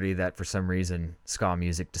hit puberty that for some reason ska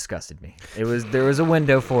music disgusted me. There was a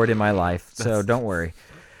window for it in my life, so don't worry.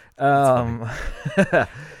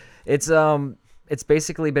 It's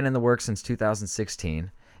basically been in the works since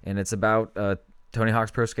 2016, and it's about Tony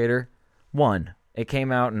Hawk's Pro Skater 1. It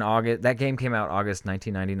came out in August. That game came out August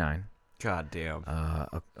 1999. God damn.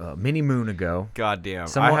 A mini moon ago. God damn.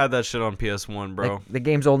 Somewhat- I had that shit on PS1, bro. The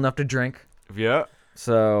game's old enough to drink, Yeah.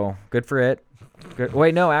 so good for it. Good.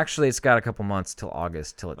 Wait, no, actually, it's got a couple months till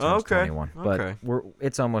August till it turns Okay, 21. But okay.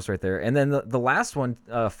 it's almost right there. And then the last one,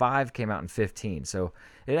 5, came out in 15. So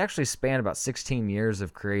it actually spanned about 16 years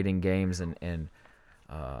of creating games, and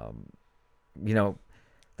you know,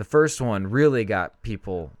 the first one really got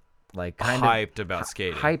people like kind Hyped of about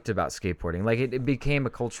skating. hyped about skateboarding. Like it became a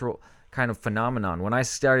cultural kind of phenomenon. When I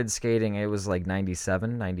started skating, it was like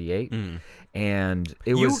 97, 98, and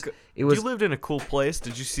it was You lived in a cool place.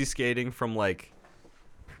 Did you see skating from like?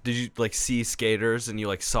 Did you like see skaters and you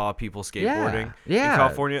like saw people skateboarding Yeah. in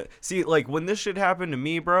California? See, like when this shit happened to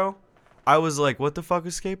me, bro, I was like, "What the fuck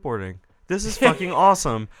is skateboarding? This is fucking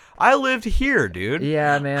awesome." I lived here, dude.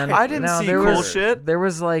 Yeah, man. I didn't see cool shit. There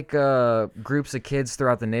was like groups of kids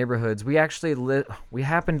throughout the neighborhoods. We actually we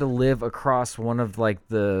happened to live across one of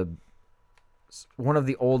the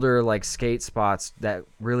older like skate spots that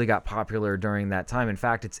really got popular during that time. In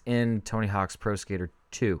fact, it's in Tony Hawk's Pro Skater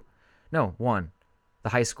 2. No, 1. The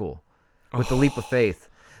high school with the Leap of Faith.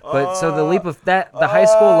 But so the high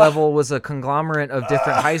school level was a conglomerate of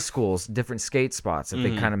different high schools, different skate spots that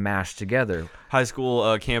they kind of mashed together. High school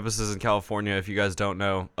campuses in California, if you guys don't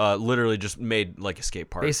know, literally just made like a skate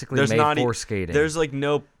park. Basically There's made not for skating. There's like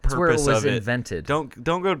no That's where it purpose was of it. invented. Don't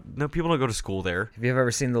go. No, people don't go to school there. If you've ever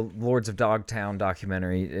seen the Lords of Dogtown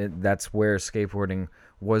documentary, that's where skateboarding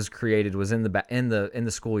was created. Was in the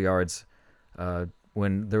schoolyards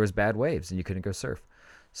when there was bad waves and you couldn't go surf.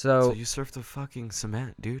 So you surf the fucking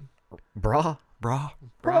cement, dude. Brah.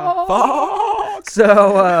 Fuck.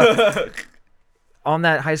 So on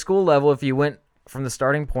that high school level, if you went from the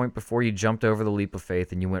starting point before you jumped over the Leap of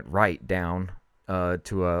Faith and you went right down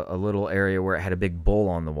to a little area where it had a big bull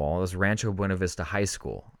on the wall, it was Rancho Buena Vista High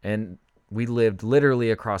School, and we lived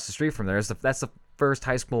literally across the street from there. That's the first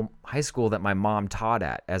high school that my mom taught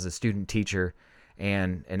at as a student teacher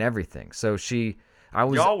and everything. So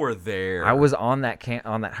Y'all were there. I was on that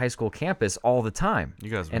high school campus all the time. You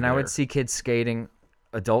guys were and I would there. see kids skating,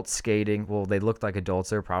 adults skating. Well, they looked like adults.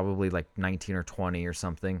 They were probably like 19 or 20 or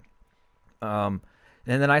something. And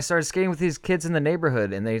then I started skating with these kids in the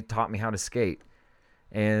neighborhood, and they taught me how to skate.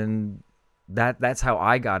 And that's how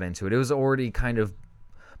I got into it. It was already kind of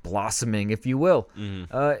blossoming, if you will,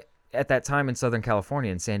 at that time in Southern California,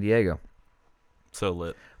 in San Diego. So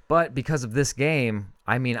lit. But because of this game,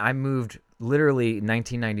 I mean, I moved literally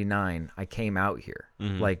 1999. I came out here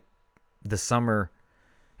like the summer.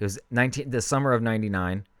 It was the summer of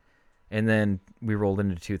 '99, and then we rolled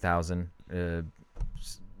into 2000.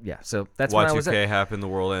 Yeah, so that's when I was. Y2K happened. The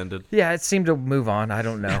world ended. Yeah, it seemed to move on. I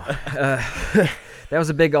don't know. That was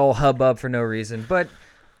a big old hubbub for no reason. But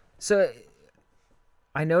so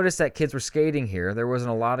I noticed that kids were skating here. There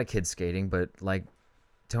wasn't a lot of kids skating, but like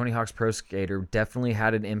Tony Hawk's Pro Skater definitely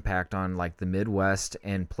had an impact on like the Midwest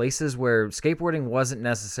and places where skateboarding wasn't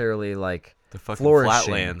necessarily like The fucking flourishing.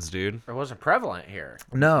 flatlands, dude. It wasn't prevalent here.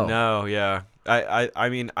 No. No, yeah. I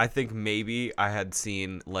mean, I think maybe I had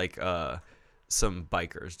seen like some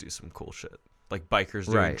bikers do some cool shit. Like bikers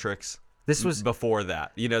doing Right. tricks. This was Before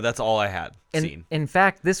that. You know, that's all I had seen. in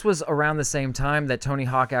fact, this was around the same time that Tony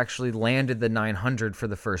Hawk actually landed the 900 for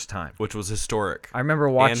the first time. Which was historic. I remember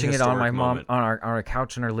watching it on my historic mom moment. on our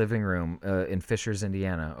couch in our living room in Fishers,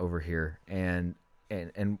 Indiana, over here, and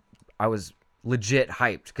I was legit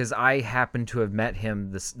hyped because I happened to have met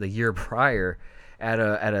him the year prior at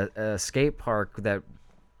a skate park that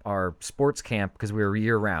our sports camp, because we were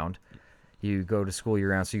year round. You go to school year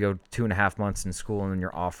round, so you go 2.5 months in school, and then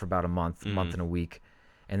you're off for about a month and a week,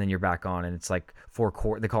 and then you're back on, and it's like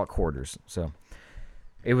they call it quarters. So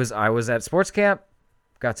I was at sports camp,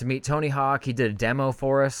 got to meet Tony Hawk. He did a demo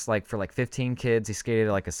for us, like for like 15 kids. He skated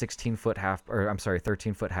like a 13-foot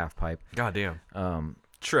half pipe. Goddamn.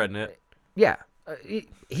 Shredding it. Yeah.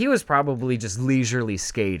 He was probably just leisurely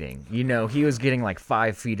skating. You know, he was getting like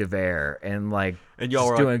 5 feet of air and like And y'all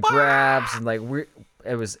just were doing like, grabs and like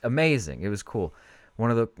it was amazing. It was cool. One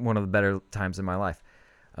of the better times in my life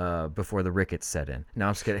before the rickets set in. No,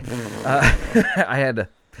 I'm just kidding. I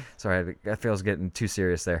feel I was getting too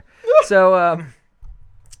serious there. So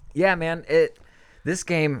yeah, man, This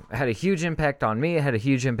game had a huge impact on me. It had a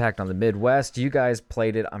huge impact on the Midwest. You guys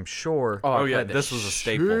played it, I'm sure. Oh I yeah, played the this was a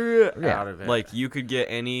staple. shit Yeah. out of it. Like you could get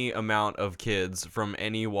any amount of kids from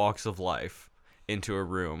any walks of life into a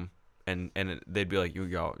room, and they'd be like,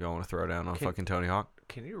 y'all want to throw down on fucking Tony Hawk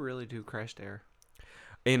can you really do Crashed Air?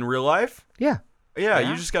 in real life? Yeah. Yeah, Yeah?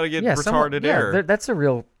 you just gotta get Yeah, retarded air. that's a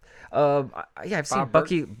real. I've seen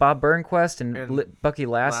Bob Burnquist and, And Bucky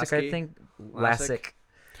Lassick, I Lasky? think. Lassick? Lassick.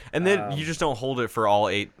 And then you just don't hold it for all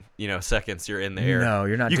 8, seconds you're in the air. No,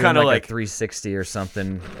 you're not You doing kinda like a 360 or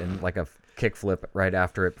something and like a kickflip right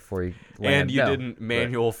after it before you land. and you No. didn't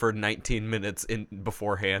manual for 19 minutes in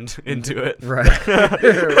beforehand into it. Right.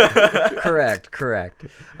 Correct.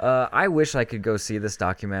 I wish I could go see this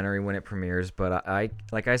documentary when it premieres, but I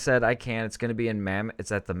like I said, I can. It's going to be in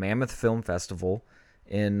It's at the Mammoth Film Festival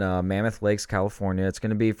in Mammoth Lakes, California. It's going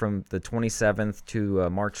to be from the 27th to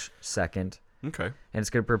March 2nd, Okay. and it's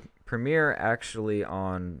going to premiere actually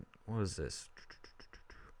on what was this?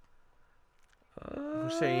 You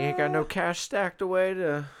say you ain't got no cash stacked away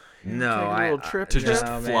to No, take a little trip To no, just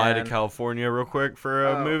fly to man. California real quick for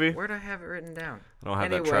a movie. Where'd I have it written down? I don't have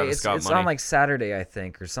that Anyway, Travis Scott it's money. on like Saturday, I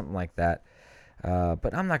think, or something like that.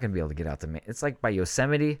 But I'm not gonna be able to get out to. It's like by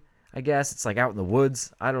Yosemite, I guess. It's like out in the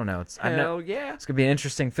woods. I don't know. It's hell yeah. It's gonna be an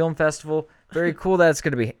interesting film festival. Very cool that it's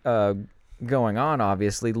gonna be going on.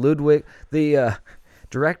 Obviously, Ludwig, the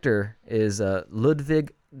director is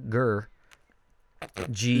Ludwig Gur,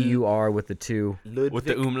 Gur with the 2. With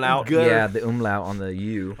the umlaut. Yeah, the umlaut on the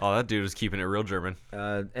U. Oh, that dude is keeping it real German.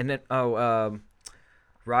 And then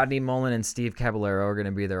Rodney Mullen and Steve Caballero are going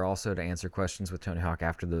to be there also to answer questions with Tony Hawk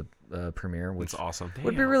after the premiere, which It's awesome.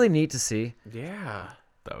 would be really neat to see. Yeah.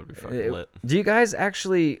 That would be fucking lit. Do you guys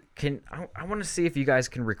actually can? I want to see if you guys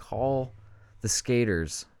can recall the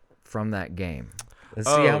skaters from that game. Let's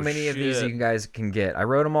see how Oh, many of these shit. you guys can get. I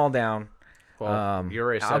wrote them all down. Well, you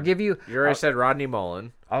already said. I'll give you. You already said Rodney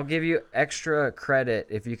Mullen. I'll give you extra credit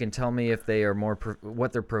if you can tell me if they are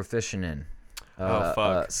what they're proficient in. Oh,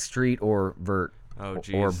 fuck. Street or vert. Oh, Or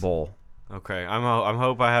jeez. bowl. Okay, I'm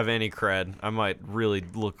hope I have any cred. I might really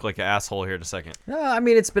look like an asshole here in a second. No, I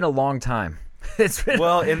mean it's been a long time. It's been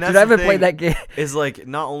Well, and that's dude, I the haven't thing, played that game. Is like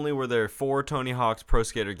not only were there 4 Tony Hawk's Pro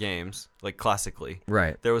Skater games, like classically,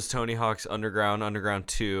 Right. there was Tony Hawk's Underground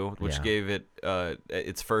 2, which Yeah. gave it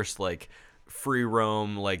its first like free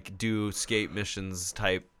roam, like do skate missions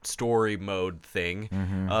type story mode thing.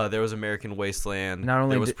 There was American Wasteland. Mm-hmm. Not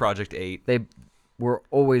only there was did- Project 8. They were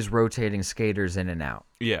always rotating skaters in and out.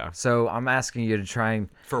 Yeah, So I'm asking you to try and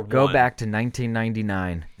For go one. back to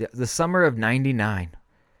 1999, the summer of '99,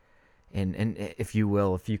 and if you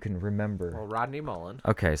will, if you can remember. Well, Rodney Mullen,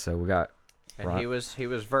 Okay, so we got. and he was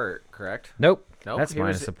vert, correct? Nope. Nope, That's he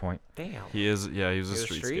minus was- a point. Damn. he is. Yeah, he was a was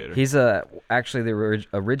street street? skater. He's actually the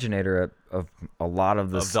originator of a lot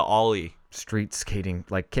of of the ollie. street skating,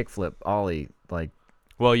 like kickflip, ollie, like.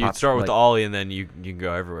 Well, you Pop- start with like- the ollie, and then you can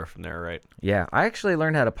go everywhere from there, right? Yeah, I actually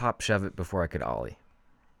learned how to pop shove it before I could ollie.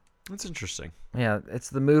 That's interesting. Yeah, it's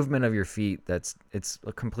the movement of your feet it's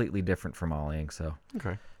completely different from ollieing, so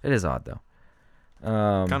Okay, it is odd though.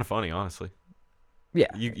 kind of funny, honestly. Yeah.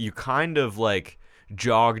 You kind of like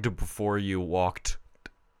jogged before you walked,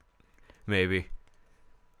 maybe.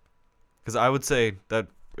 Because I would say that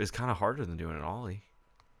is kind of harder than doing an ollie.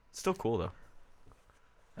 Still cool though.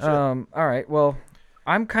 All right. Well,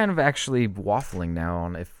 I'm kind of actually waffling now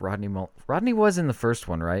on if Rodney was in the first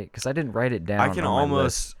one, right? Because I didn't write it down. I can on my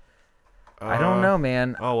list. almost. I don't know,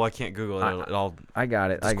 man. Oh, well, I can't Google it. I'll I got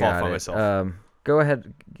it. I disqualify got it. myself. Go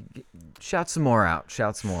ahead. Shout some more out.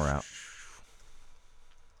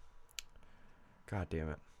 God damn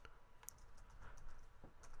it.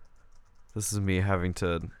 This is me having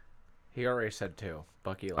to. He already said 2.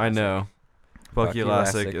 Bucky. I know. Bucky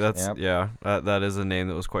Lassick. Lassick, That's yep. yeah. That is a name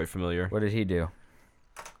that was quite familiar. What did he do?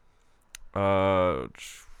 I'm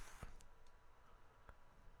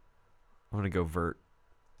gonna go vert.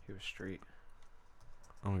 He was street.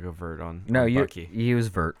 I'm gonna go vert on. No, on you. Bucky. He was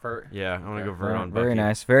vert. Vert. Yeah, I'm gonna go Yeah. vert on Bucky. Very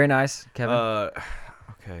nice. Very nice, Kevin.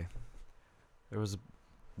 Okay.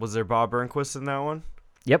 Was there Bob Burnquist in that one?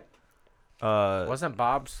 Yep. Wasn't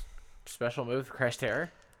Bob's special move Crashed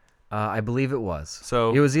Air? I believe it was.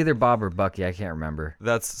 So It was either Bob or Bucky. I can't remember.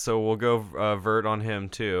 we'll go vert on him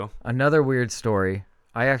too. Another weird story.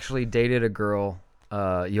 I actually dated a girl,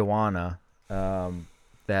 Joanna,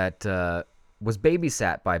 that was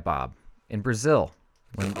babysat by Bob in Brazil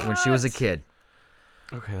when she was a kid.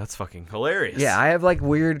 Okay, that's fucking hilarious. Yeah, I have like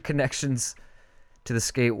weird connections to the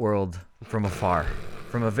skate world from afar,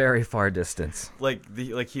 from a very far distance. like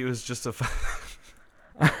he was just a.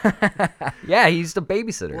 Yeah, he used to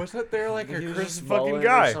babysit her. Wasn't there like a He was Chris just a fucking Mullen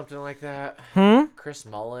guy. or something like that? Chris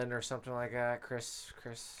Mullen or something like that. Chris.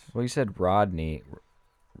 Well, you said Rodney,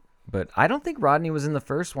 but I don't think Rodney was in the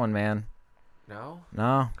first one, man. No.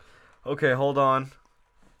 No. Okay, hold on.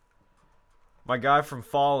 My guy from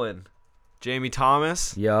Fallen, Jamie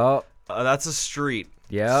Thomas. Yup. That's a street.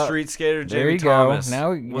 Yep. Street skater There Jamie you go. Thomas Now-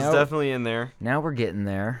 was now- definitely in there. Now we're getting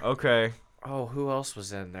there. Okay. Oh, who else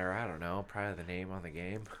was in there? I don't know. Probably the name on the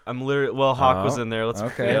game. I'm literally Hawk was Oh, in there. Let's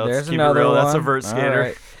okay, let's there's keep another it real. That's a one. vert All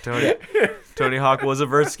skater. right. Tony Hawk was a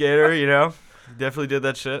vert skater. You know, definitely did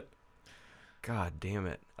that shit. God damn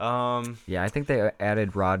it. Yeah, I think they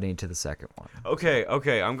added Rodney to the second one. Okay.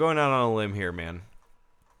 I'm going out on a limb here, man.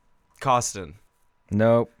 Costin.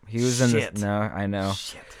 Nope. He was in Shit. the. No, I know.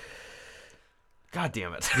 Shit. God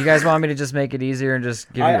damn it. Do you guys want me to just make it easier and just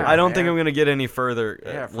give you? I don't think man. I'm gonna get any further.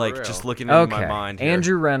 Yeah, for like real. just looking into Okay. my mind. Here.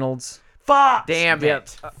 Andrew Reynolds. Fuck. Damn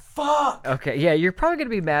it. Fuck. Okay, yeah, you're probably gonna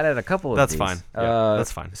be mad at a couple of That's these. fine. Yeah,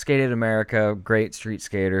 that's fine. Skated America, great street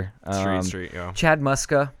skater. Street. Yeah. Chad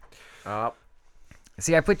Muska. Oh,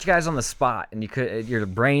 See, I put you guys on the spot, and you could your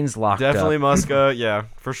brains locked Definitely up. Muska. Yeah,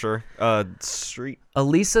 for sure. Street.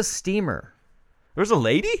 Elisa Steamer. There's a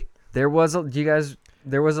lady. There was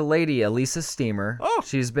a lady, Elisa Steamer. Oh.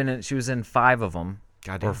 She was in 5 of them,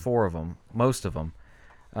 Goddamn. or 4 of them, most of them.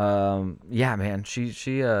 Yeah, man, she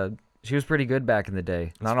was pretty good back in the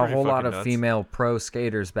day. Not a pretty whole lot fucking of nuts. female pro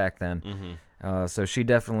skaters back then. Mm-hmm. So she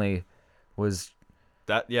definitely was.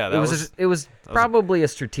 That It was probably a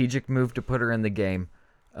strategic move to put her in the game,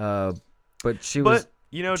 but she was. But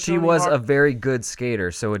you know, She Tony was Hawk- a very good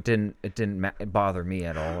skater, so it didn't bother me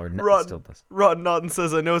at all, or still does. Rod Naughton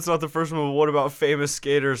says, "I know it's not the first one, but what about famous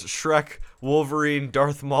skaters? Shrek, Wolverine,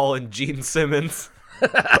 Darth Maul, and Gene Simmons."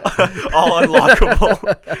 All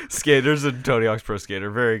unlockable skaters and Tony Hawk's Pro Skater.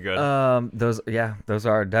 Very good. Those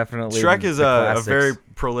are definitely. Shrek is the a classics. very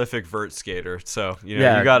prolific vert skater, so you know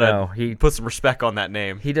Yeah, you gotta no, he- put some respect on that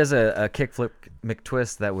name. He does a kickflip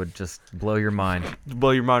McTwist that would just blow your mind Blow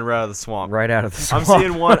your mind right out of the swamp. right out of the I'm swamp.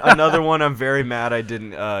 seeing another one. I'm very mad I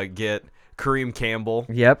didn't get Kareem Campbell.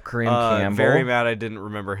 Yep, Kareem Campbell. Very mad I didn't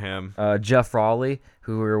remember him. Jeff Raleigh,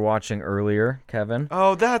 who we were watching earlier, Kevin.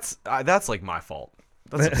 Oh, that's like my fault.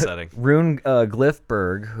 That's upsetting. Rune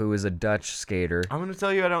Glifberg, who is a Dutch skater. I'm gonna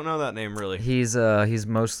tell you I don't know that name really. He's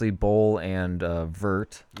mostly bowl and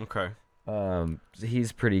vert. Okay.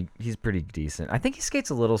 He's pretty decent. I think he skates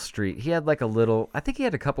a little street. He had I think he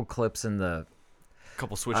had a couple clips in the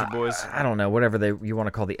Couple Switcher boys. I don't know, whatever you want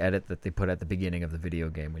to call the edit that they put at the beginning of the video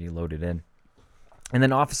game when you load it in. And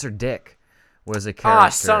then Officer Dick was a character. Ah,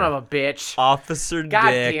 son of a bitch. Officer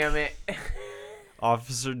God Dick. damn it.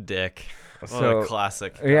 Officer Dick. What So- a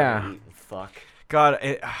classic. Yeah. Fuck. God,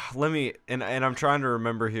 let me and I'm trying to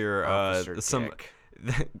remember here. Officer Some Dick.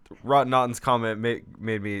 Rod Naughton's comment made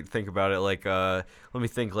me think about it. Like, let me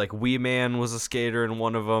think. Like, Wee Man was a skater in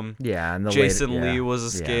one of them. Yeah, and the Jason later, Lee yeah, was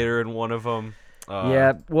a yeah. skater in one of them.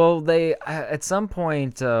 Yeah, well, they at some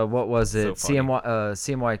point, what was it? So funny.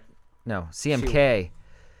 CMK.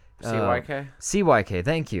 CYK? CYK.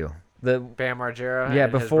 Thank you. The Bam Margera. yeah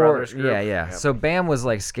and his before brothers group? yeah. Yep. So Bam was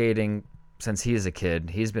like skating since he's a kid.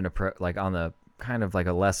 He's been a pro, like on the kind of like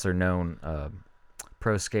a lesser known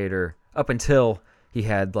pro skater up until he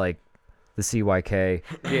had like the CYK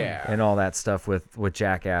Yeah. and all that stuff with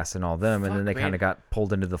Jackass and all them, and then they Fuck, kind man. of got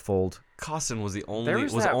pulled into the fold. Costin was the only There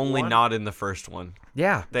was that one- not in the first one.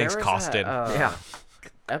 Yeah. Thanks, There was Costin. that, Yeah.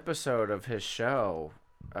 episode of his show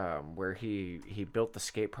where he built the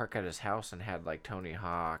skate park at his house and had like Tony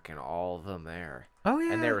Hawk and all of them there. Oh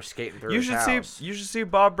yeah. And they were skating through You his should house. see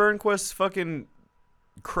Bob Burnquist's fucking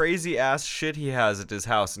crazy ass shit he has at his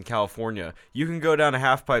house in California. You can go down a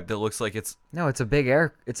half pipe that looks like it's No, it's a big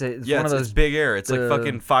air. It's one of it's those. big air. It's like the-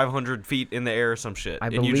 fucking 500 feet in the air or some shit. I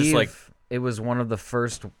and believe you just like it was one of the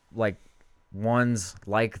first like ones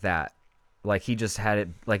like that. Like he just had it.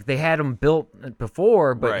 Like they had him built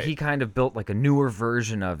before, but Right. he kind of built like a newer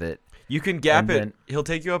version of it. you can gap and it. then- He'll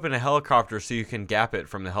take you up in a helicopter so you can gap it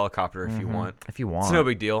from the helicopter if you want. If you want, It's no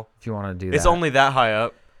big deal. if you want to do that. It's only that high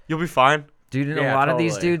up. You'll be fine. Dude, and Yeah, a lot of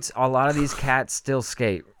these totally. dudes, a lot of these cats still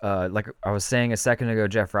skate. Like I was saying a second ago,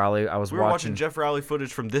 Jeff Raleigh. I was We were watching Jeff Rowley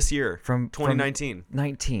footage from this year, from 2019.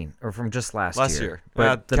 19 or from just last Last year. year.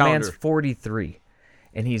 But the Calendar. man's 43,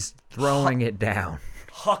 and he's throwing it down.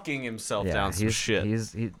 Hucking himself Yeah, down some shit.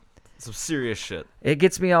 He Some serious shit. It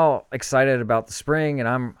gets me all excited about the spring, and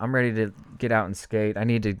I'm ready to get out and skate. I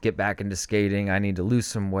need to get back into skating. I need to lose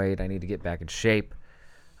some weight. I need to get back in shape.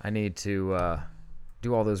 I need to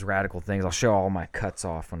do all those radical things. I'll show all my cuts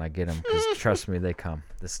off when I get them, because trust me, they come.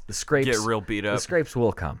 The scrapes Get real beat The up. scrapes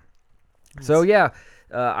will come. So yeah,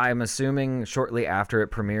 I'm assuming shortly after it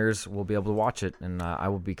premieres, we'll be able to watch it, and I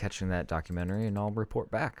will be catching that documentary, and I'll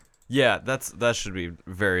report back. Yeah, that should be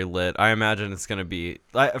very lit. I imagine it's gonna be.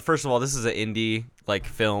 First of all, this is an indie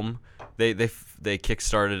film. They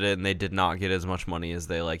kickstarted it and they did not get as much money as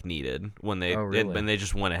they needed when they really? and they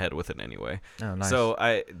just went ahead with it anyway. Oh, nice.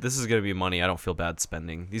 So this is gonna be money I don't feel bad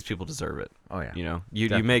spending. These people deserve it. Oh, yeah. You know,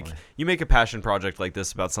 Definitely. you make a passion project like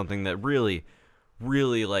this about something that really,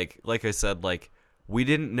 really like I said, we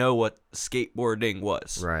didn't know what skateboarding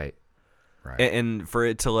was. Right. And for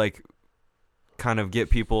it to kind of get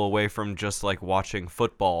people away from just watching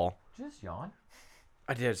football. Just yawn.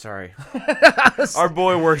 I did. Sorry. Our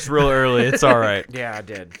boy works real early. It's all right. Yeah, I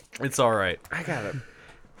did. It's all right. I got it.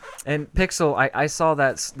 And Pixel, I saw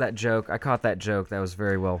that joke. I caught that joke. That was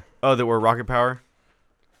very well. Oh, that we're rocket power?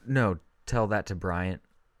 No, tell that to Bryant.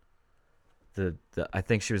 I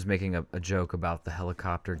think she was making a joke about the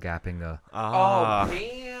helicopter gapping the.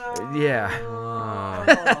 Damn.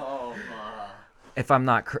 Yeah. If I'm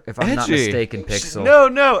not Edgy. mistaken,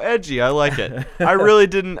 Pixel. No, edgy. I like it. I really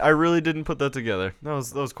didn't put that together.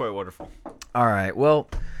 That was quite wonderful. All right. Well.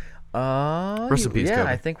 Rest in peace, Yeah,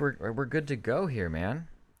 Kobe. I think we're good to go here, man.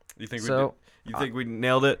 You think So, you think we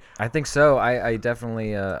nailed it? I think so. I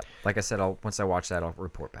definitely, like I said, once I watch that, I'll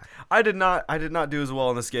report back. I did not do as well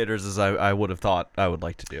on the skaters as I would have thought I would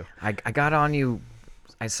like to do. I got on you.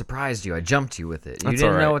 I surprised you. I jumped you with it. You That's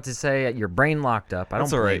didn't all know right. what to say. Your brain locked up. I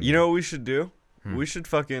That's don't. all right. blame You know what we should do? We should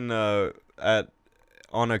fucking on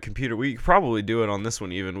a computer. We could probably do it on this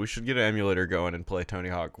one even. We should get an emulator going and play Tony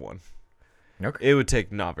Hawk 1. Okay. It would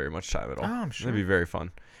take not very much time at all. Oh, I'm sure. It'd be very fun.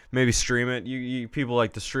 Maybe stream it. You people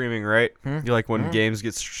like the streaming, right? You like when games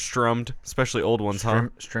get strummed, especially old ones, huh?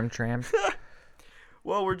 Strim tram.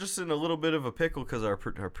 Well, we're just in a little bit of a pickle because our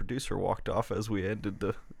producer walked off as we ended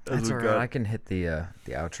the. That's we all right. I can hit the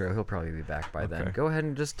outro. He'll probably be back by then. Okay. Go ahead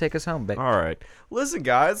and just take us home, babe. All right. Listen,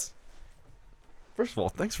 guys. First of all,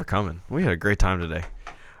 thanks for coming. We had a great time today.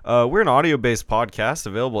 We're an audio-based podcast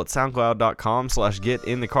available at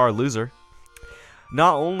soundcloud.com/getinthecarloser.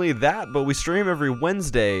 Not only that, but we stream every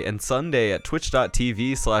Wednesday and Sunday at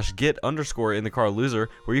twitch.tv/get_in-the-car-loser,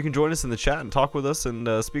 where you can join us in the chat and talk with us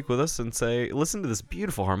and speak with us and listen to this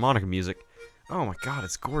beautiful harmonica music. Oh my God,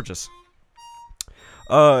 it's gorgeous.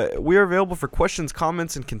 We are available for questions,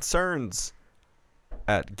 comments, and concerns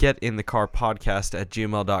at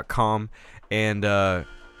getinthecarpodcast@gmail.com. And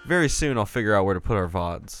very soon I'll figure out where to put our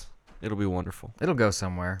VODs. It'll be wonderful. It'll go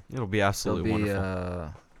somewhere. It'll be absolutely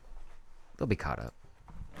wonderful. They'll be caught up.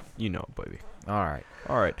 You know, baby. All right.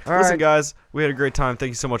 All right. All Listen, right. guys, we had a great time. Thank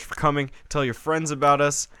you so much for coming. Tell your friends about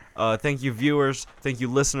us. Thank you, viewers. Thank you,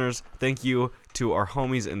 listeners. Thank you to our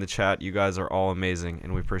homies in the chat. You guys are all amazing,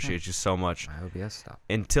 and we appreciate you so much. My OBS stopped.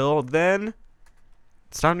 Until then,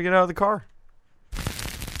 it's time to get out of the car.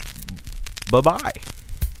 Bye-bye.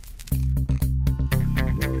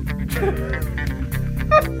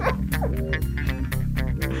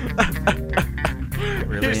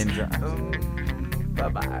 Really enjoy.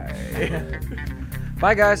 Bye-bye.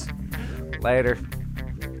 Bye, guys. Later.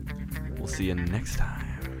 We'll see you next time.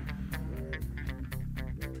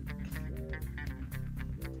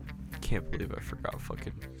 Can't believe I forgot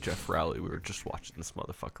fucking Jeff Rowley. We were just watching this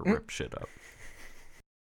motherfucker rip shit up.